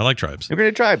Tribes. I like Tribes. We're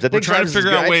going to Tribes. We're trying to figure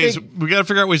out ways. We got to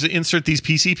figure out ways to insert these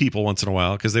PC people once in a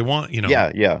while because they want,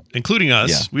 including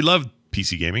us. Yeah. We love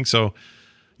PC gaming, so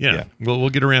we'll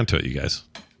get around to it, you guys.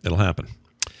 It'll happen.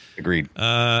 Agreed.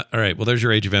 All right. Well, there's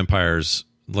your Age of Empires.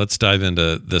 Let's dive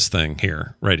into this thing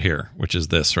here, right here, which is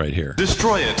this right here.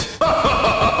 Destroy it.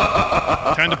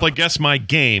 Kind of play Guess My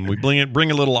Game. We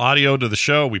bring a little audio to the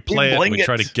show. We play it. We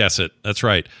try to guess it. That's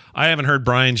right. I haven't heard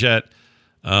Brian's yet,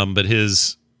 but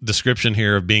his description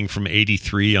here of being from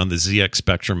 83 on the ZX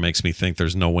Spectrum makes me think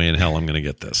there's no way in hell I'm going to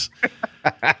get this.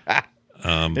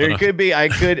 There could be. I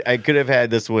could have had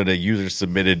this one a user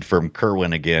submitted from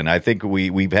Kerwin again. I think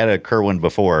we've had a Kerwin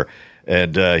before,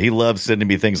 and he loves sending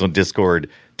me things on Discord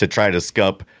to try to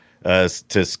skunk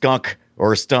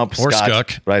or stump or Scott.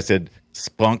 Skunk. But I said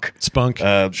spunk.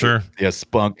 Sure. Yeah,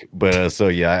 spunk. But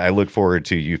I look forward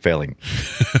to you failing.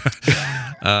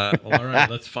 Well, all right,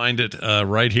 let's find it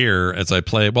right here as I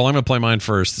play. Well, I'm going to play mine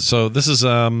first. So this is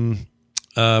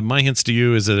my hints to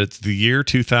you is that it's the year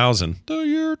 2000. The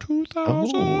year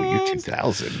 2000. Oh, year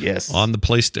 2000. Yes. On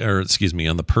the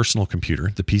on the personal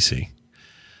computer, the PC.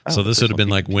 So this would have been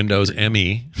like Windows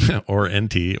ME or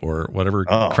NT or whatever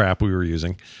crap we were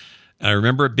using. I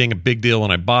remember it being a big deal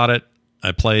when I bought it.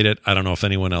 I played it. I don't know if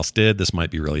anyone else did. This might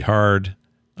be really hard.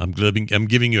 I'm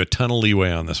giving you a ton of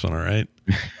leeway on this one, all right?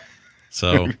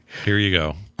 So here you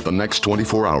go. The next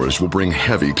 24 hours will bring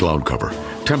heavy cloud cover.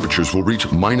 Temperatures will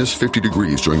reach minus 50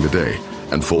 degrees during the day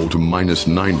and fall to minus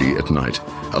 90 at night.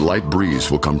 A light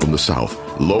breeze will come from the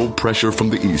south. Low pressure from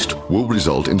the east will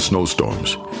result in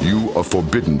snowstorms. You are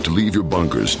forbidden to leave your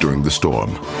bunkers during the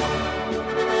storm.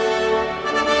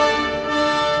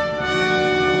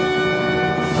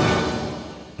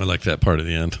 I like that part at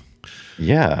the end.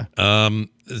 Yeah.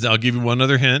 I'll give you one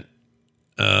other hint.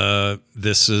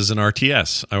 This is an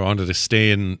RTS. I wanted to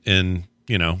stay in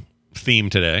theme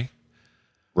today.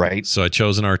 Right. So I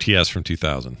chose an RTS from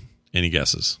 2000. Any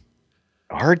guesses?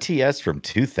 RTS from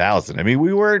 2000. I mean,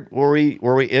 were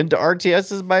we into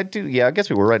RTSs by two? Yeah, I guess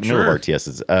we were right in the middle of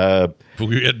RTSs.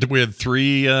 We had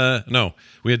three.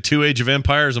 We had 2 Age of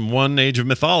Empires and 1 Age of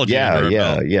Mythology.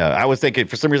 Yeah. I was thinking,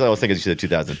 for some reason, I was thinking she said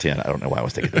 2010. I don't know why I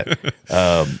was thinking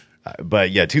that.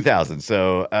 But yeah, 2000.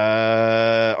 So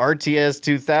RTS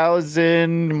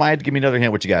 2000. Might have to give me another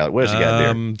hint. What you got? What else you got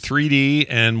there? 3D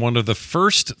and one of the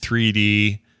first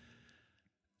 3D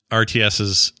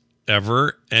RTSs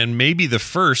ever, and maybe the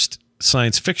first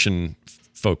science fiction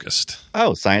focused.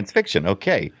 Oh, science fiction.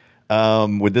 Okay.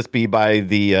 Would this be by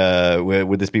the?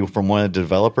 Would this be from one of the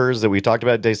developers that we talked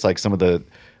about? Days like some of the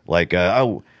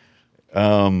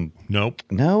Nope.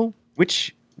 No.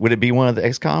 Which would it be? One of the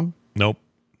XCOM? Nope.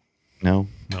 No.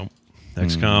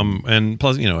 XCOM, and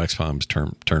plus, XCOM's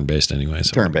turn based anyway.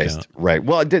 So turn-based, right?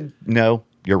 Well, no,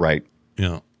 you're right.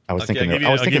 Yeah, I was thinking.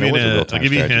 I'll give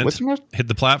you a hint. Hit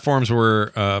the platforms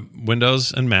were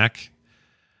Windows and Mac.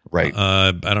 Right.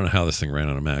 I don't know how this thing ran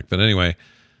on a Mac, but anyway,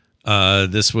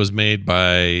 this was made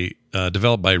by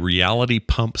developed by Reality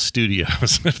Pump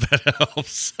Studios. If that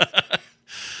helps.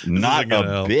 Not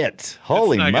a bit.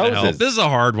 Holy Moses! This is a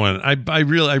hard one. I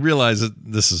realize that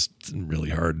this is really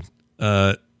hard.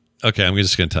 Okay, I'm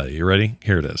just going to tell you. You ready?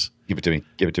 Here it is. Give it to me.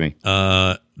 Give it to me.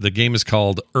 The game is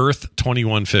called Earth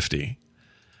 2150.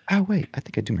 Oh wait, I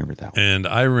think I do remember that one. And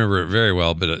I remember it very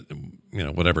well, but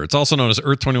whatever. It's also known as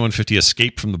Earth 2150: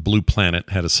 Escape from the Blue Planet.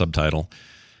 Had a subtitle,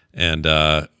 and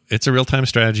it's a real-time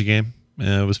strategy game.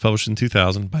 It was published in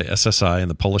 2000 by SSI and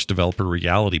the Polish developer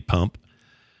Reality Pump,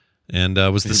 and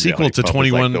was the sequel to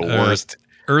 21. Like the worst.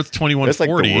 Earth 2140. That's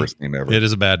like the worst name ever. It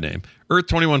is a bad name. Earth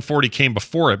 2140 came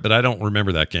before it, but I don't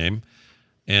remember that game.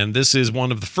 And this is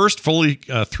one of the first fully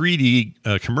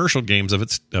 3D commercial games of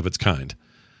its kind.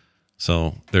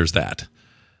 So there's that.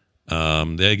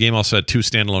 The game also had 2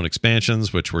 standalone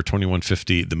expansions, which were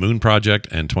 2150 The Moon Project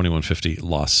and 2150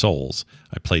 Lost Souls.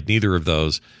 I played neither of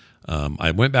those.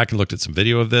 I went back and looked at some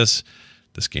video of this.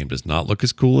 This game does not look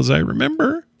as cool as I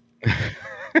remember.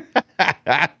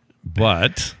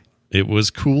 But it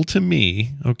was cool to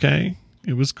me, okay?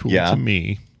 It was cool to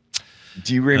me.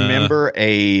 Do you remember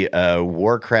a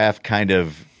Warcraft kind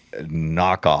of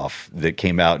knockoff that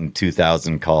came out in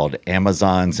 2000 called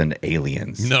Amazons and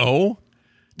Aliens? No.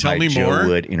 Tell me more. Joe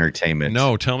Wood Entertainment.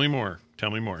 No, tell me more.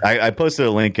 Tell me more. I posted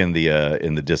a link in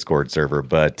the Discord server,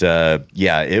 but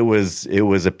it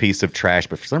was a piece of trash,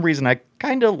 but for some reason I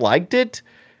kind of liked it.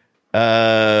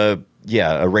 A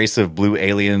race of blue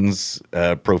aliens,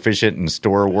 proficient in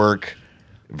store work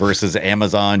versus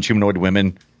Amazon humanoid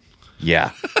women.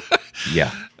 Yeah.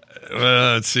 Yeah.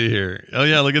 Let's see here. Oh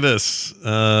yeah, look at this.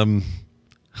 Oh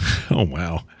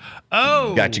wow.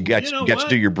 Oh, got you to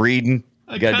do your breeding.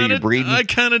 You got to do your breeding. I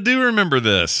kind of do remember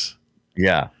this.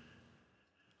 Yeah.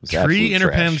 3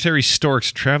 interplanetary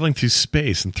storks traveling through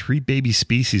space and 3 baby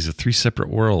species of 3 separate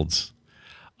worlds.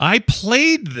 I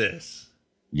played this.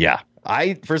 Yeah.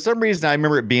 For some reason I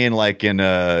remember it being like in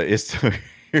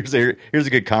here's a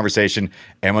good conversation.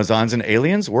 Amazons and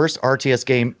Aliens, worst RTS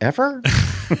game ever?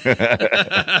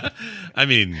 I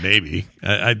mean, maybe.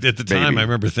 At the time, I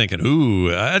remember thinking,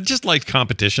 ooh, I just liked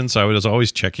competition, so I was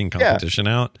always checking competition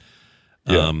out.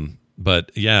 Yeah.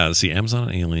 But yeah, let's see, Amazon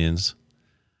and Aliens,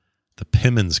 the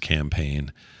Pimmons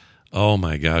campaign. Oh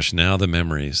my gosh, now the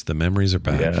memories are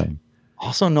back. Yeah.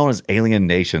 Also known as Alien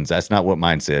Nations. That's not what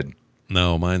mine said.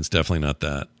 No, mine's definitely not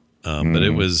that. But it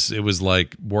was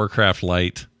like Warcraft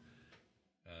Lite.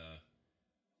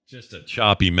 Just a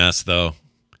choppy mess, though.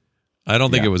 I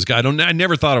don't think it was. I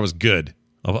never thought it was good.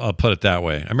 I'll put it that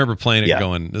way. I remember playing it and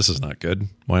going, "This is not good.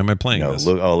 Why am I playing this?"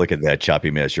 Look at that choppy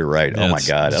mess. You're right. Yeah, oh my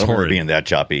god, I don't remember being that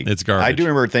choppy. It's garbage. I do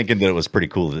remember thinking that it was pretty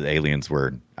cool that the aliens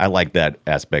were. I like that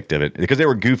aspect of it because they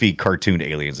were goofy cartoon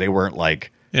aliens. They weren't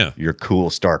like your cool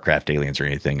StarCraft aliens or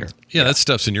anything. That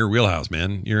stuff's in your wheelhouse,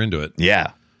 man. You're into it.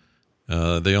 Yeah.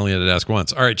 They only had to ask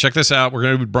once. All right, check this out. We're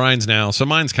going to do Brian's now. So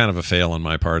mine's kind of a fail on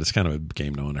my part. It's kind of a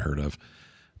game no one heard of,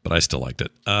 but I still liked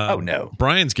it. Oh, no.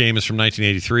 Brian's game is from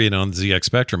 1983 and on the ZX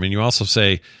Spectrum. And you also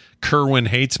say, Kerwin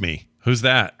hates me. Who's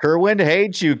that? Kerwin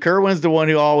hates you. Kerwin's the one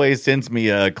who always sends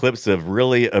me clips of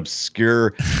really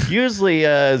obscure, usually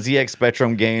ZX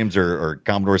Spectrum games or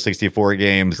Commodore 64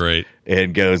 games. Great.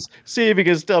 And goes, see if you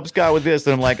can stop Scott with this.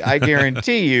 And I'm like, I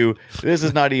guarantee you, this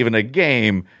is not even a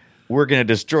game. We're going to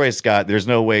destroy Scott. There's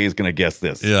no way he's going to guess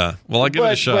this. Yeah. Well, I'll give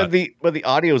it a shot. But the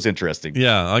audio is interesting.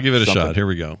 Yeah, I'll give it a shot. Here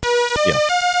we go. Yeah.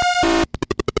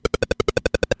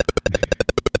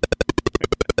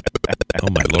 Oh,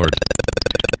 my Lord.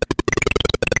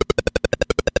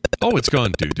 Oh, it's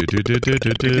gone.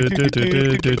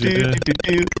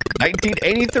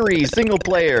 1983 single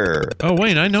player. Oh,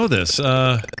 wait, I know this.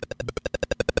 I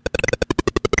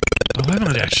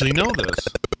might actually know this.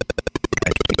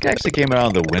 It actually came out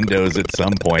on the Windows at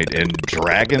some point, and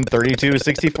Dragon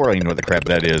 3264. I don't even know what the crap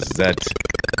that is.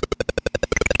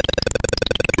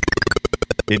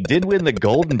 It did win the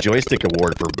Golden Joystick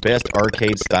Award for Best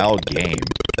Arcade Style Game.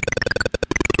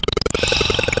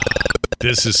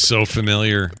 This is so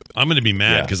familiar. I'm going to be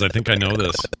mad because I think I know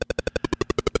this.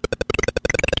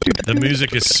 The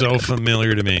music is so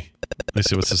familiar to me. Let me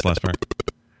see. What's this last part?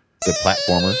 The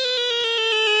platformer.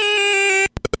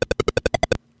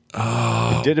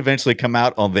 Oh. It did eventually come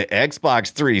out on the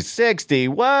Xbox 360.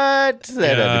 What?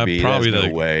 That had to be. Probably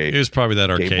no way. It was probably that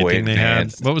arcade thing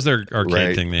Advanced. they had. What was their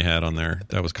arcade thing they had on there?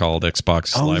 That was called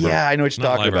Xbox Live. Yeah, I know what you're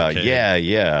talking about. Arcade.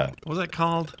 Yeah. What was that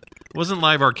called? It wasn't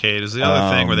Live Arcade. It was the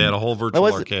other thing where they had a whole virtual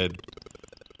arcade.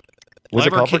 Was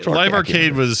it called Virtual Live Arcade?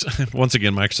 Arcade was once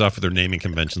again Microsoft with their naming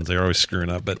conventions. They're always screwing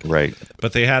up, but right.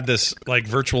 But they had this like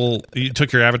virtual. You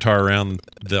took your avatar around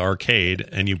the arcade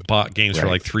and you bought games for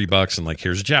like $3, and like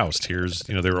here's Joust, here's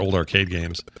they were old arcade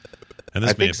games. And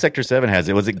this I think Sector 7 has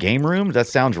it. Was it Game Room? That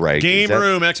sounds right.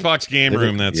 Room, Xbox Game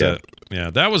Room. That's yeah. it. Yeah,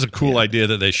 that was a cool idea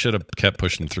that they should have kept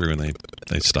pushing through, and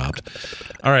they stopped.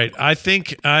 All right, I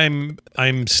think I'm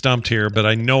stumped here, but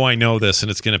I know this,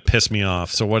 and it's going to piss me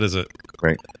off. So what is it?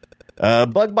 Great.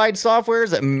 Bug Bite Software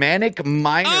is Manic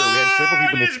Miner. We had several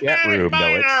people in the chat room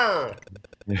know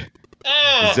it.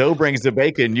 Zoe brings the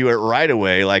bacon. Knew it right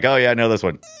away. Like, oh yeah, I know this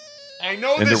one. I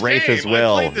know and this the Wraith game. as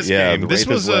well. I played this yeah, game. The This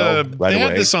Wraith was as well, right they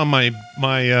had away. this on my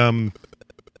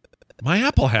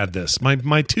Apple had this. My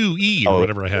 2E or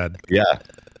whatever I had. Yeah,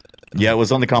 it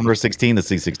was on the Commodore 16, the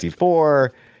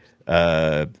C64,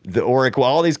 the Oric. Well,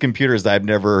 all these computers some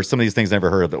of these things I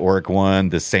never heard of. The Oric one,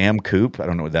 the Sam Coop. I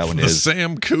don't know what that one is. The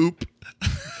Sam Coop.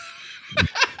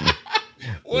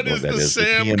 What is the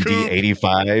Sam the Coop? PMD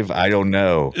 85? I don't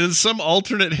know. In some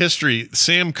alternate history,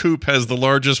 Sam Coop has the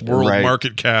largest world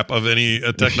market cap of any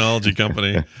technology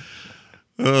company.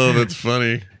 Oh, that's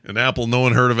funny. And Apple, no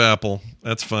one heard of Apple.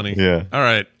 That's funny. Yeah. All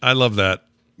right. I love that.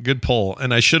 Good poll.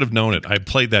 And I should have known it. I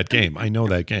played that game. I know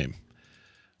that game.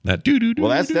 That Well,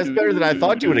 that's better than I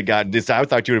thought you would have gotten. I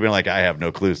thought you would have been like, I have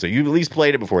no clue. So you at least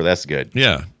played it before. That's good.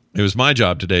 Yeah. It was my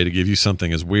job today to give you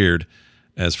something as weird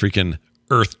as freaking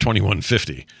Earth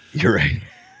 2150. You're right.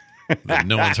 That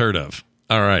no one's heard of.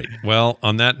 All right. Well,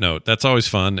 on that note, that's always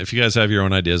fun. If you guys have your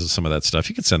own ideas of some of that stuff,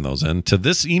 you can send those in to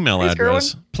this email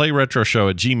address,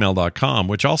 playretroshow@gmail.com,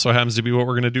 which also happens to be what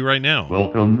we're going to do right now.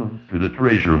 Welcome to the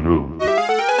treasure room.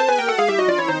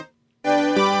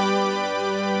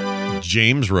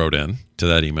 James wrote in to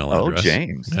that email address. Oh,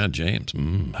 James. Yeah, James.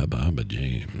 Hubba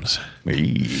James.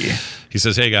 Hey. He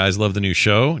says, hey, guys, love the new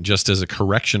show. Just as a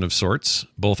correction of sorts,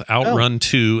 both Outrun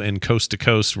 2 and Coast to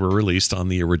Coast were released on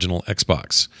the original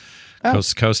Xbox.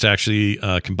 Coast to Coast actually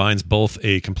combines both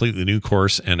a completely new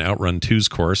course and Outrun 2's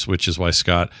course, which is why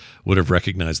Scott would have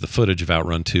recognized the footage of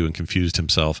Outrun 2 and confused it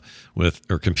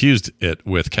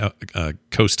with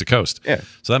Coast to Coast. Yeah.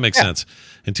 So that makes sense.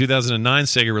 In 2009,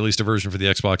 Sega released a version for the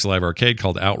Xbox Live Arcade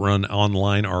called Outrun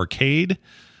Online Arcade.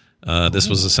 This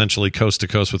was essentially Coast to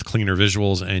Coast with cleaner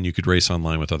visuals, and you could race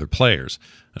online with other players.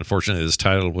 Unfortunately, this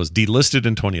title was delisted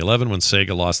in 2011 when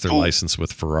Sega lost their license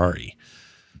with Ferrari.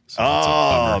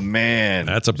 So man.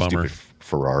 That's a bummer. Stupid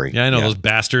Ferrari. Yeah, I know those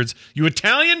bastards. You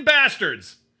Italian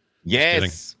bastards.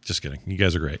 Yes. Just kidding. You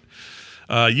guys are great.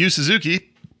 Yu Suzuki,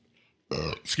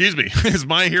 excuse me, is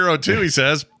my hero too, he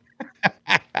says.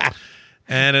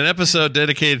 And an episode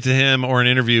dedicated to him or an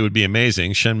interview would be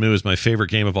amazing. Shenmue is my favorite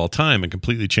game of all time and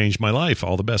completely changed my life.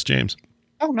 All the best, James.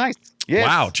 Oh, nice. Yes.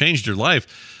 Wow, changed your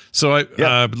life. So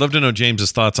I'd love to know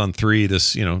James's thoughts on 3.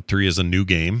 3 is a new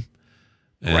game.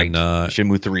 And,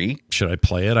 Shenmue 3. Should I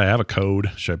play it? I have a code.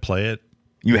 Should I play it?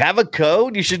 You have a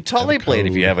code? You should totally play it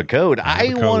if you have a code.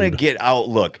 I want to get out.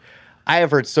 Look, I have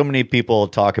heard so many people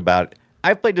talk about.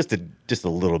 I've played just a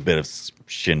little bit of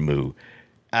Shenmue.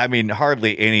 I mean,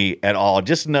 hardly any at all.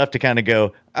 Just enough to kind of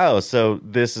go, oh, so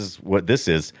this is what this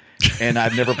is, and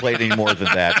I've never played any more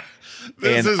than that.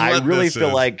 And I really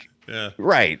feel like. Yeah.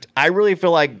 Right. I really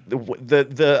feel like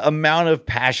the amount of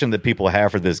passion that people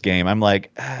have for this game, I'm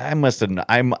like, I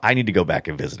need to go back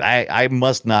and visit. I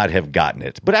must not have gotten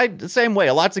it. But the same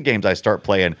way, lots of games I start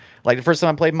playing, like the first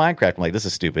time I played Minecraft, I'm like, this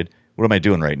is stupid. What am I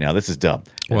doing right now? This is dumb.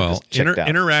 Well,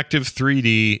 interactive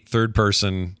 3D third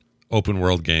person open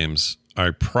world games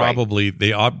are probably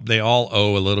they all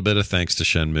owe a little bit of thanks to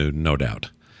Shenmue, no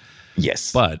doubt.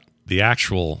 Yes. But the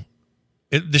Shenmue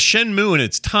in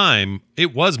its time,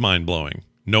 it was mind-blowing.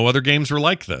 No other games were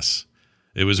like this.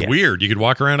 It was weird. You could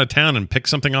walk around a town and pick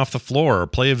something off the floor or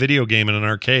play a video game in an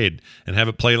arcade and have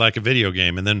it play like a video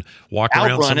game and then walk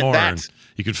around some more. And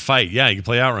you could fight. Yeah, you could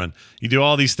play Outrun. You do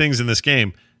all these things in this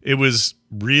game. It was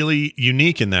really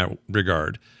unique in that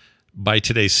regard. By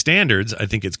today's standards, I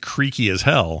think it's creaky as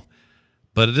hell,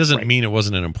 but it doesn't mean it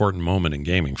wasn't an important moment in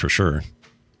gaming for sure.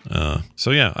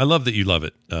 So yeah, I love that you love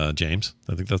it, James.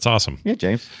 I think that's awesome. Yeah,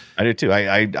 James, I do too.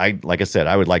 I like I said,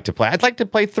 I'd like to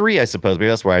play 3, I suppose. Maybe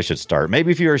that's where I should start.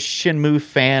 Maybe if you're a Shenmue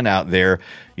fan out there,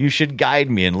 you should guide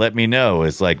me and let me know.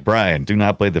 It's like, Brian, do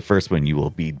not play the first one. You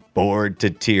will be bored to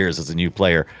tears as a new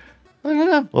player. I don't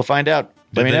know. We'll find out.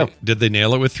 Let me know. Did they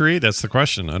nail it with 3? That's the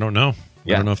question. I don't know.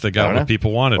 I don't know if they got what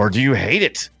people wanted. Or do you hate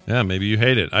it? Yeah, maybe you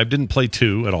hate it. I didn't play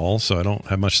 2 at all, so I don't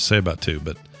have much to say about 2,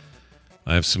 but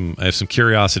I have some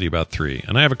curiosity about 3,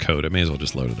 and I have a code. I may as well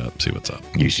just load it up, see what's up.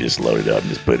 You should just load it up and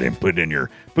just put it in your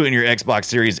Xbox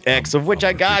Series X, of which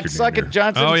I got. Suck it,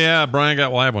 Johnson. Oh yeah, Brian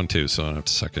got. Well, I have one too, so I don't have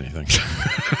to suck anything.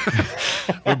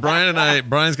 But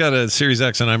Brian's got a Series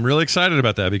X, and I'm really excited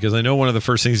about that because I know one of the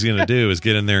first things he's going to do is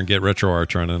get in there and get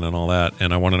RetroArch running and all that,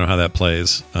 and I want to know how that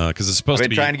plays because it's supposed to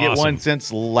be. I've been trying to get one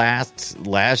since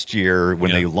last year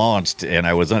when they launched, and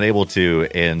I was unable to,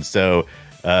 and so.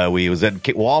 We was at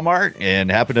Walmart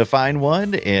and happened to find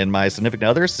one, and my significant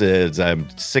other says, I'm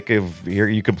sick of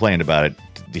hearing you complain about it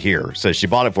here. So she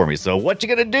bought it for me. So what you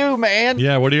gonna do, man?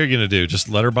 Yeah, what are you gonna do? Just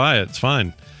let her buy it. It's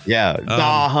fine. Yeah.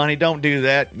 Nah, honey, don't do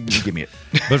that. Give me it.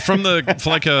 But from the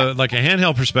like a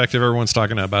handheld perspective, everyone's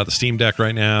talking about the Steam Deck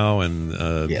right now, and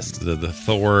the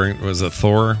Thor. Was it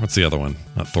Thor? What's the other one?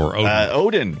 Not Thor.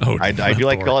 Odin. Odin. I do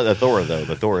like to call it the Thor, though.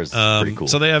 The Thor is pretty cool.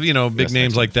 So they have big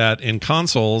names like that in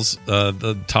consoles.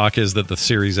 The talk is that the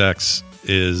Series X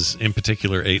is in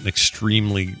particular an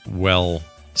extremely well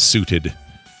suited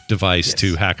device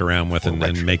to hack around with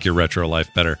and make your retro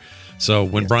life better. So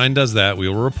when Brian does that, we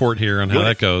will report here on how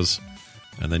that goes.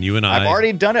 And then you and I've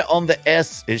already done it on the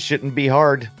S. It shouldn't be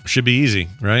hard. Should be easy,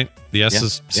 right? The S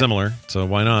is similar, so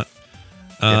why not?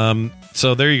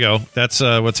 So there you go. That's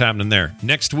what's happening there.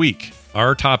 Next week,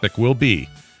 our topic will be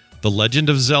The Legend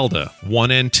of Zelda 1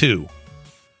 and 2.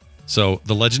 So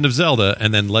The Legend of Zelda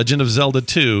and then Legend of Zelda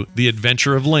 2, The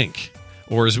Adventure of Link.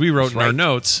 Or as we wrote in our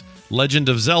notes, Legend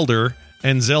of Zelda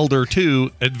and Zelda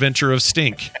 2, Adventure of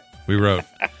Stink. We wrote.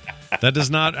 That does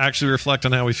not actually reflect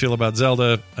on how we feel about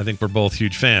Zelda. I think we're both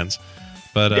huge fans,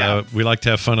 but we like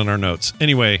to have fun in our notes.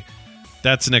 Anyway,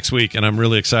 that's next week, and I'm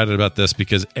really excited about this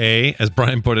because as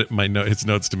Brian put it in his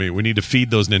notes to me, we need to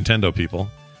feed those Nintendo people.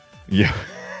 Yeah,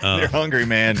 they're hungry,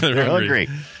 man. They're hungry.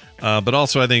 But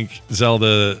also, I think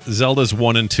Zelda's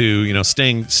 1 and 2,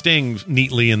 staying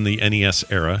neatly in the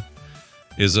NES era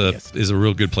is a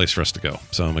real good place for us to go.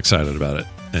 So I'm excited about it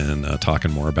and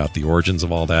talking more about the origins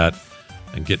of all that.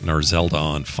 And getting our Zelda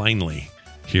on finally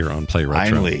here on Play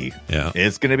Retro. Finally. Yeah.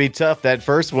 It's going to be tough. That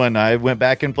first one, I went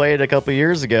back and played a couple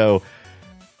years ago.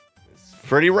 It's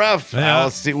pretty rough. Yeah.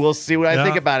 We'll see what I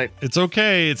think about it. It's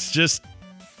okay. It's just,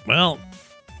 time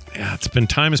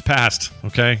has passed.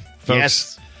 Okay, folks.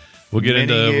 Yes. We'll get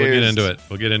into it.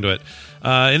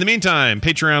 In the meantime,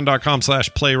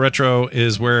 patreon.com/playretro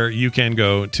is where you can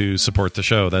go to support the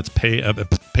show. That's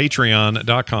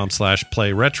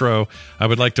patreon.com/playretro. I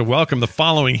would like to welcome the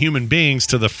following human beings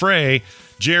to the fray: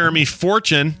 Jeremy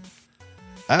Fortune,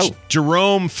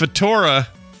 Jerome Fatora.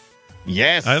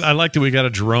 Yes, I like that we got a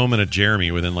Jerome and a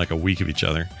Jeremy within like a week of each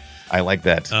other. I like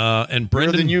that. And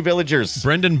Brendan, the new villagers,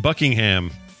 Brendan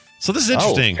Buckingham. So this is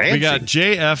interesting. We got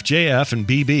JF, and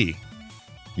BB.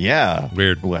 Yeah.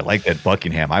 Weird. Ooh, I like that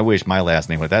Buckingham. I wish my last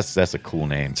name was. That's a cool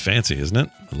name. It's fancy, isn't it?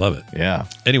 I love it. Yeah.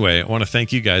 Anyway, I want to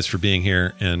thank you guys for being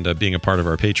here and being a part of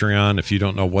our Patreon. If you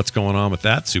don't know what's going on with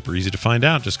that, super easy to find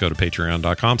out. Just go to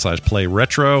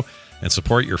patreon.com/playretro and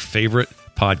support your favorite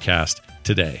podcast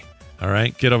today. All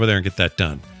right? Get over there and get that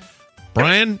done.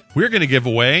 Brian, we're going to give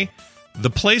away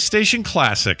the PlayStation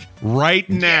Classic right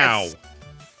now. Yes.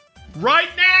 Right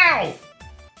now!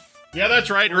 Yeah, that's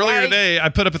right. Earlier today, I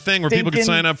put up a thing where people could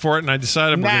sign up for it, and I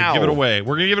decided we're going to give it away.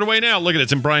 We're going to give it away now. Look at it.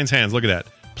 It's in Brian's hands. Look at that.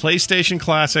 PlayStation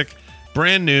Classic,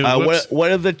 brand new. What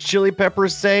did the Chili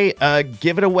Peppers say?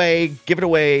 Give it away. Give it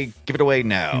away. Give it away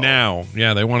now. Now.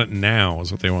 Yeah, they want it now is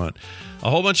what they want. A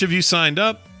whole bunch of you signed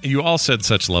up. You all said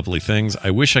such lovely things. I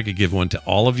wish I could give one to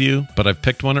all of you, but I've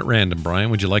picked one at random.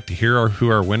 Brian, would you like to hear who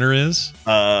our winner is?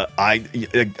 I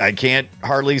can't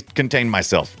hardly contain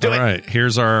myself. All right,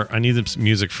 here's I need the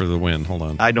music for the win. Hold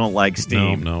on. I don't like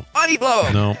Steam. No. Money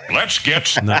blow. No. Let's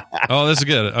get... No. Oh, this is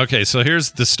good. Okay, so here's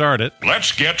the start it.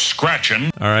 Let's get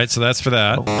scratching. All right, so that's for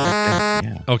that.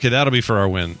 Okay, that'll be for our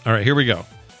win. All right, here we go.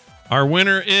 Our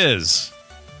winner is...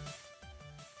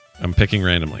 I'm picking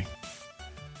randomly.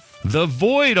 The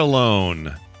Void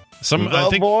Alone.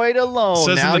 Void Alone.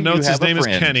 Says now in the notes his name is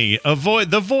friend. Kenny.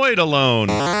 The Void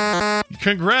Alone.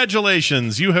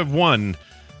 Congratulations, you have won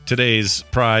today's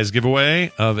prize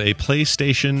giveaway of a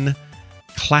PlayStation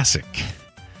Classic.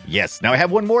 Yes. Now I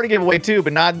have one more to give away too,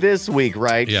 but not this week,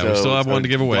 right? Yeah, we still have one to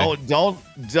give away.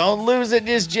 Don't lose it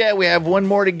just yet. We have one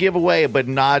more to give away, but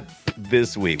not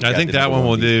this week. I think that one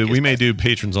we'll do. We may do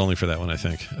patrons only for that one. I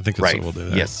think that's what we'll do.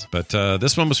 There. Yes. But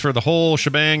this one was for the whole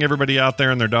shebang. Everybody out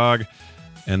there and their dog.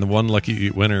 And the one lucky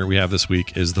winner we have this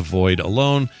week is the Void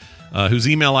Alone, whose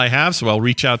email I have. So I'll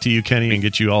reach out to you, Kenny, and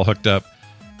get you all hooked up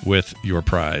with your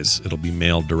prize. It'll be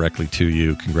mailed directly to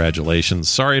you. Congratulations.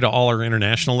 Sorry to all our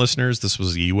international listeners. This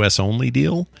was a U.S. only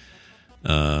deal.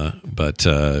 But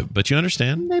you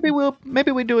understand.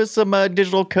 Maybe we do some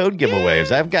digital code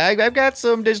giveaways. I've got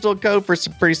some digital code for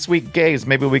some pretty sweet games.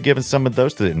 Maybe we give some of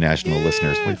those to the international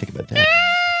listeners. What do you think about that?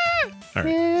 All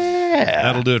right.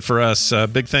 That'll do it for us.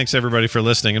 Big thanks, everybody, for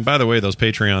listening. And by the way, those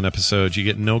Patreon episodes, you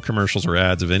get no commercials or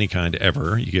ads of any kind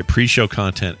ever. You get pre-show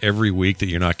content every week that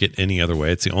you're not getting any other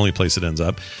way. It's the only place it ends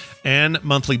up. And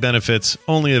monthly benefits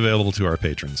only available to our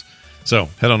patrons. So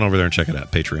head on over there and check it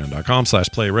out.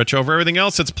 Patreon.com/PlayRetro. For everything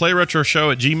else, it's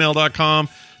PlayRetroShow@gmail.com.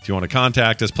 If you want to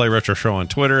contact us, Play Retro Show on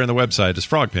Twitter. And the website is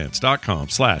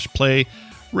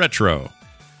frogpants.com/PlayRetro.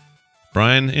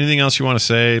 Brian, anything else you want to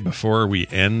say before we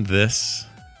end this?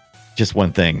 Just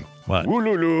one thing. What?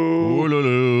 Woolulu.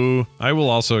 Woolulu. I will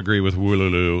also agree with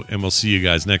Woolulu, and we'll see you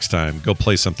guys next time. Go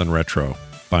play something retro.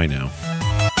 Bye now.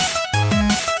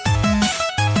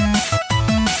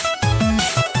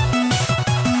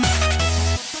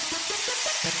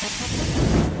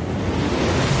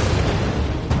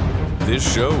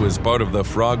 This show is part of the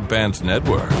Frog Pants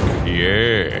Network.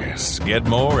 Yes. Get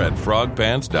more at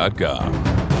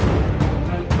frogpants.com.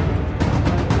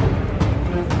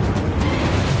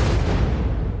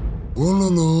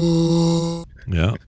 Yeah.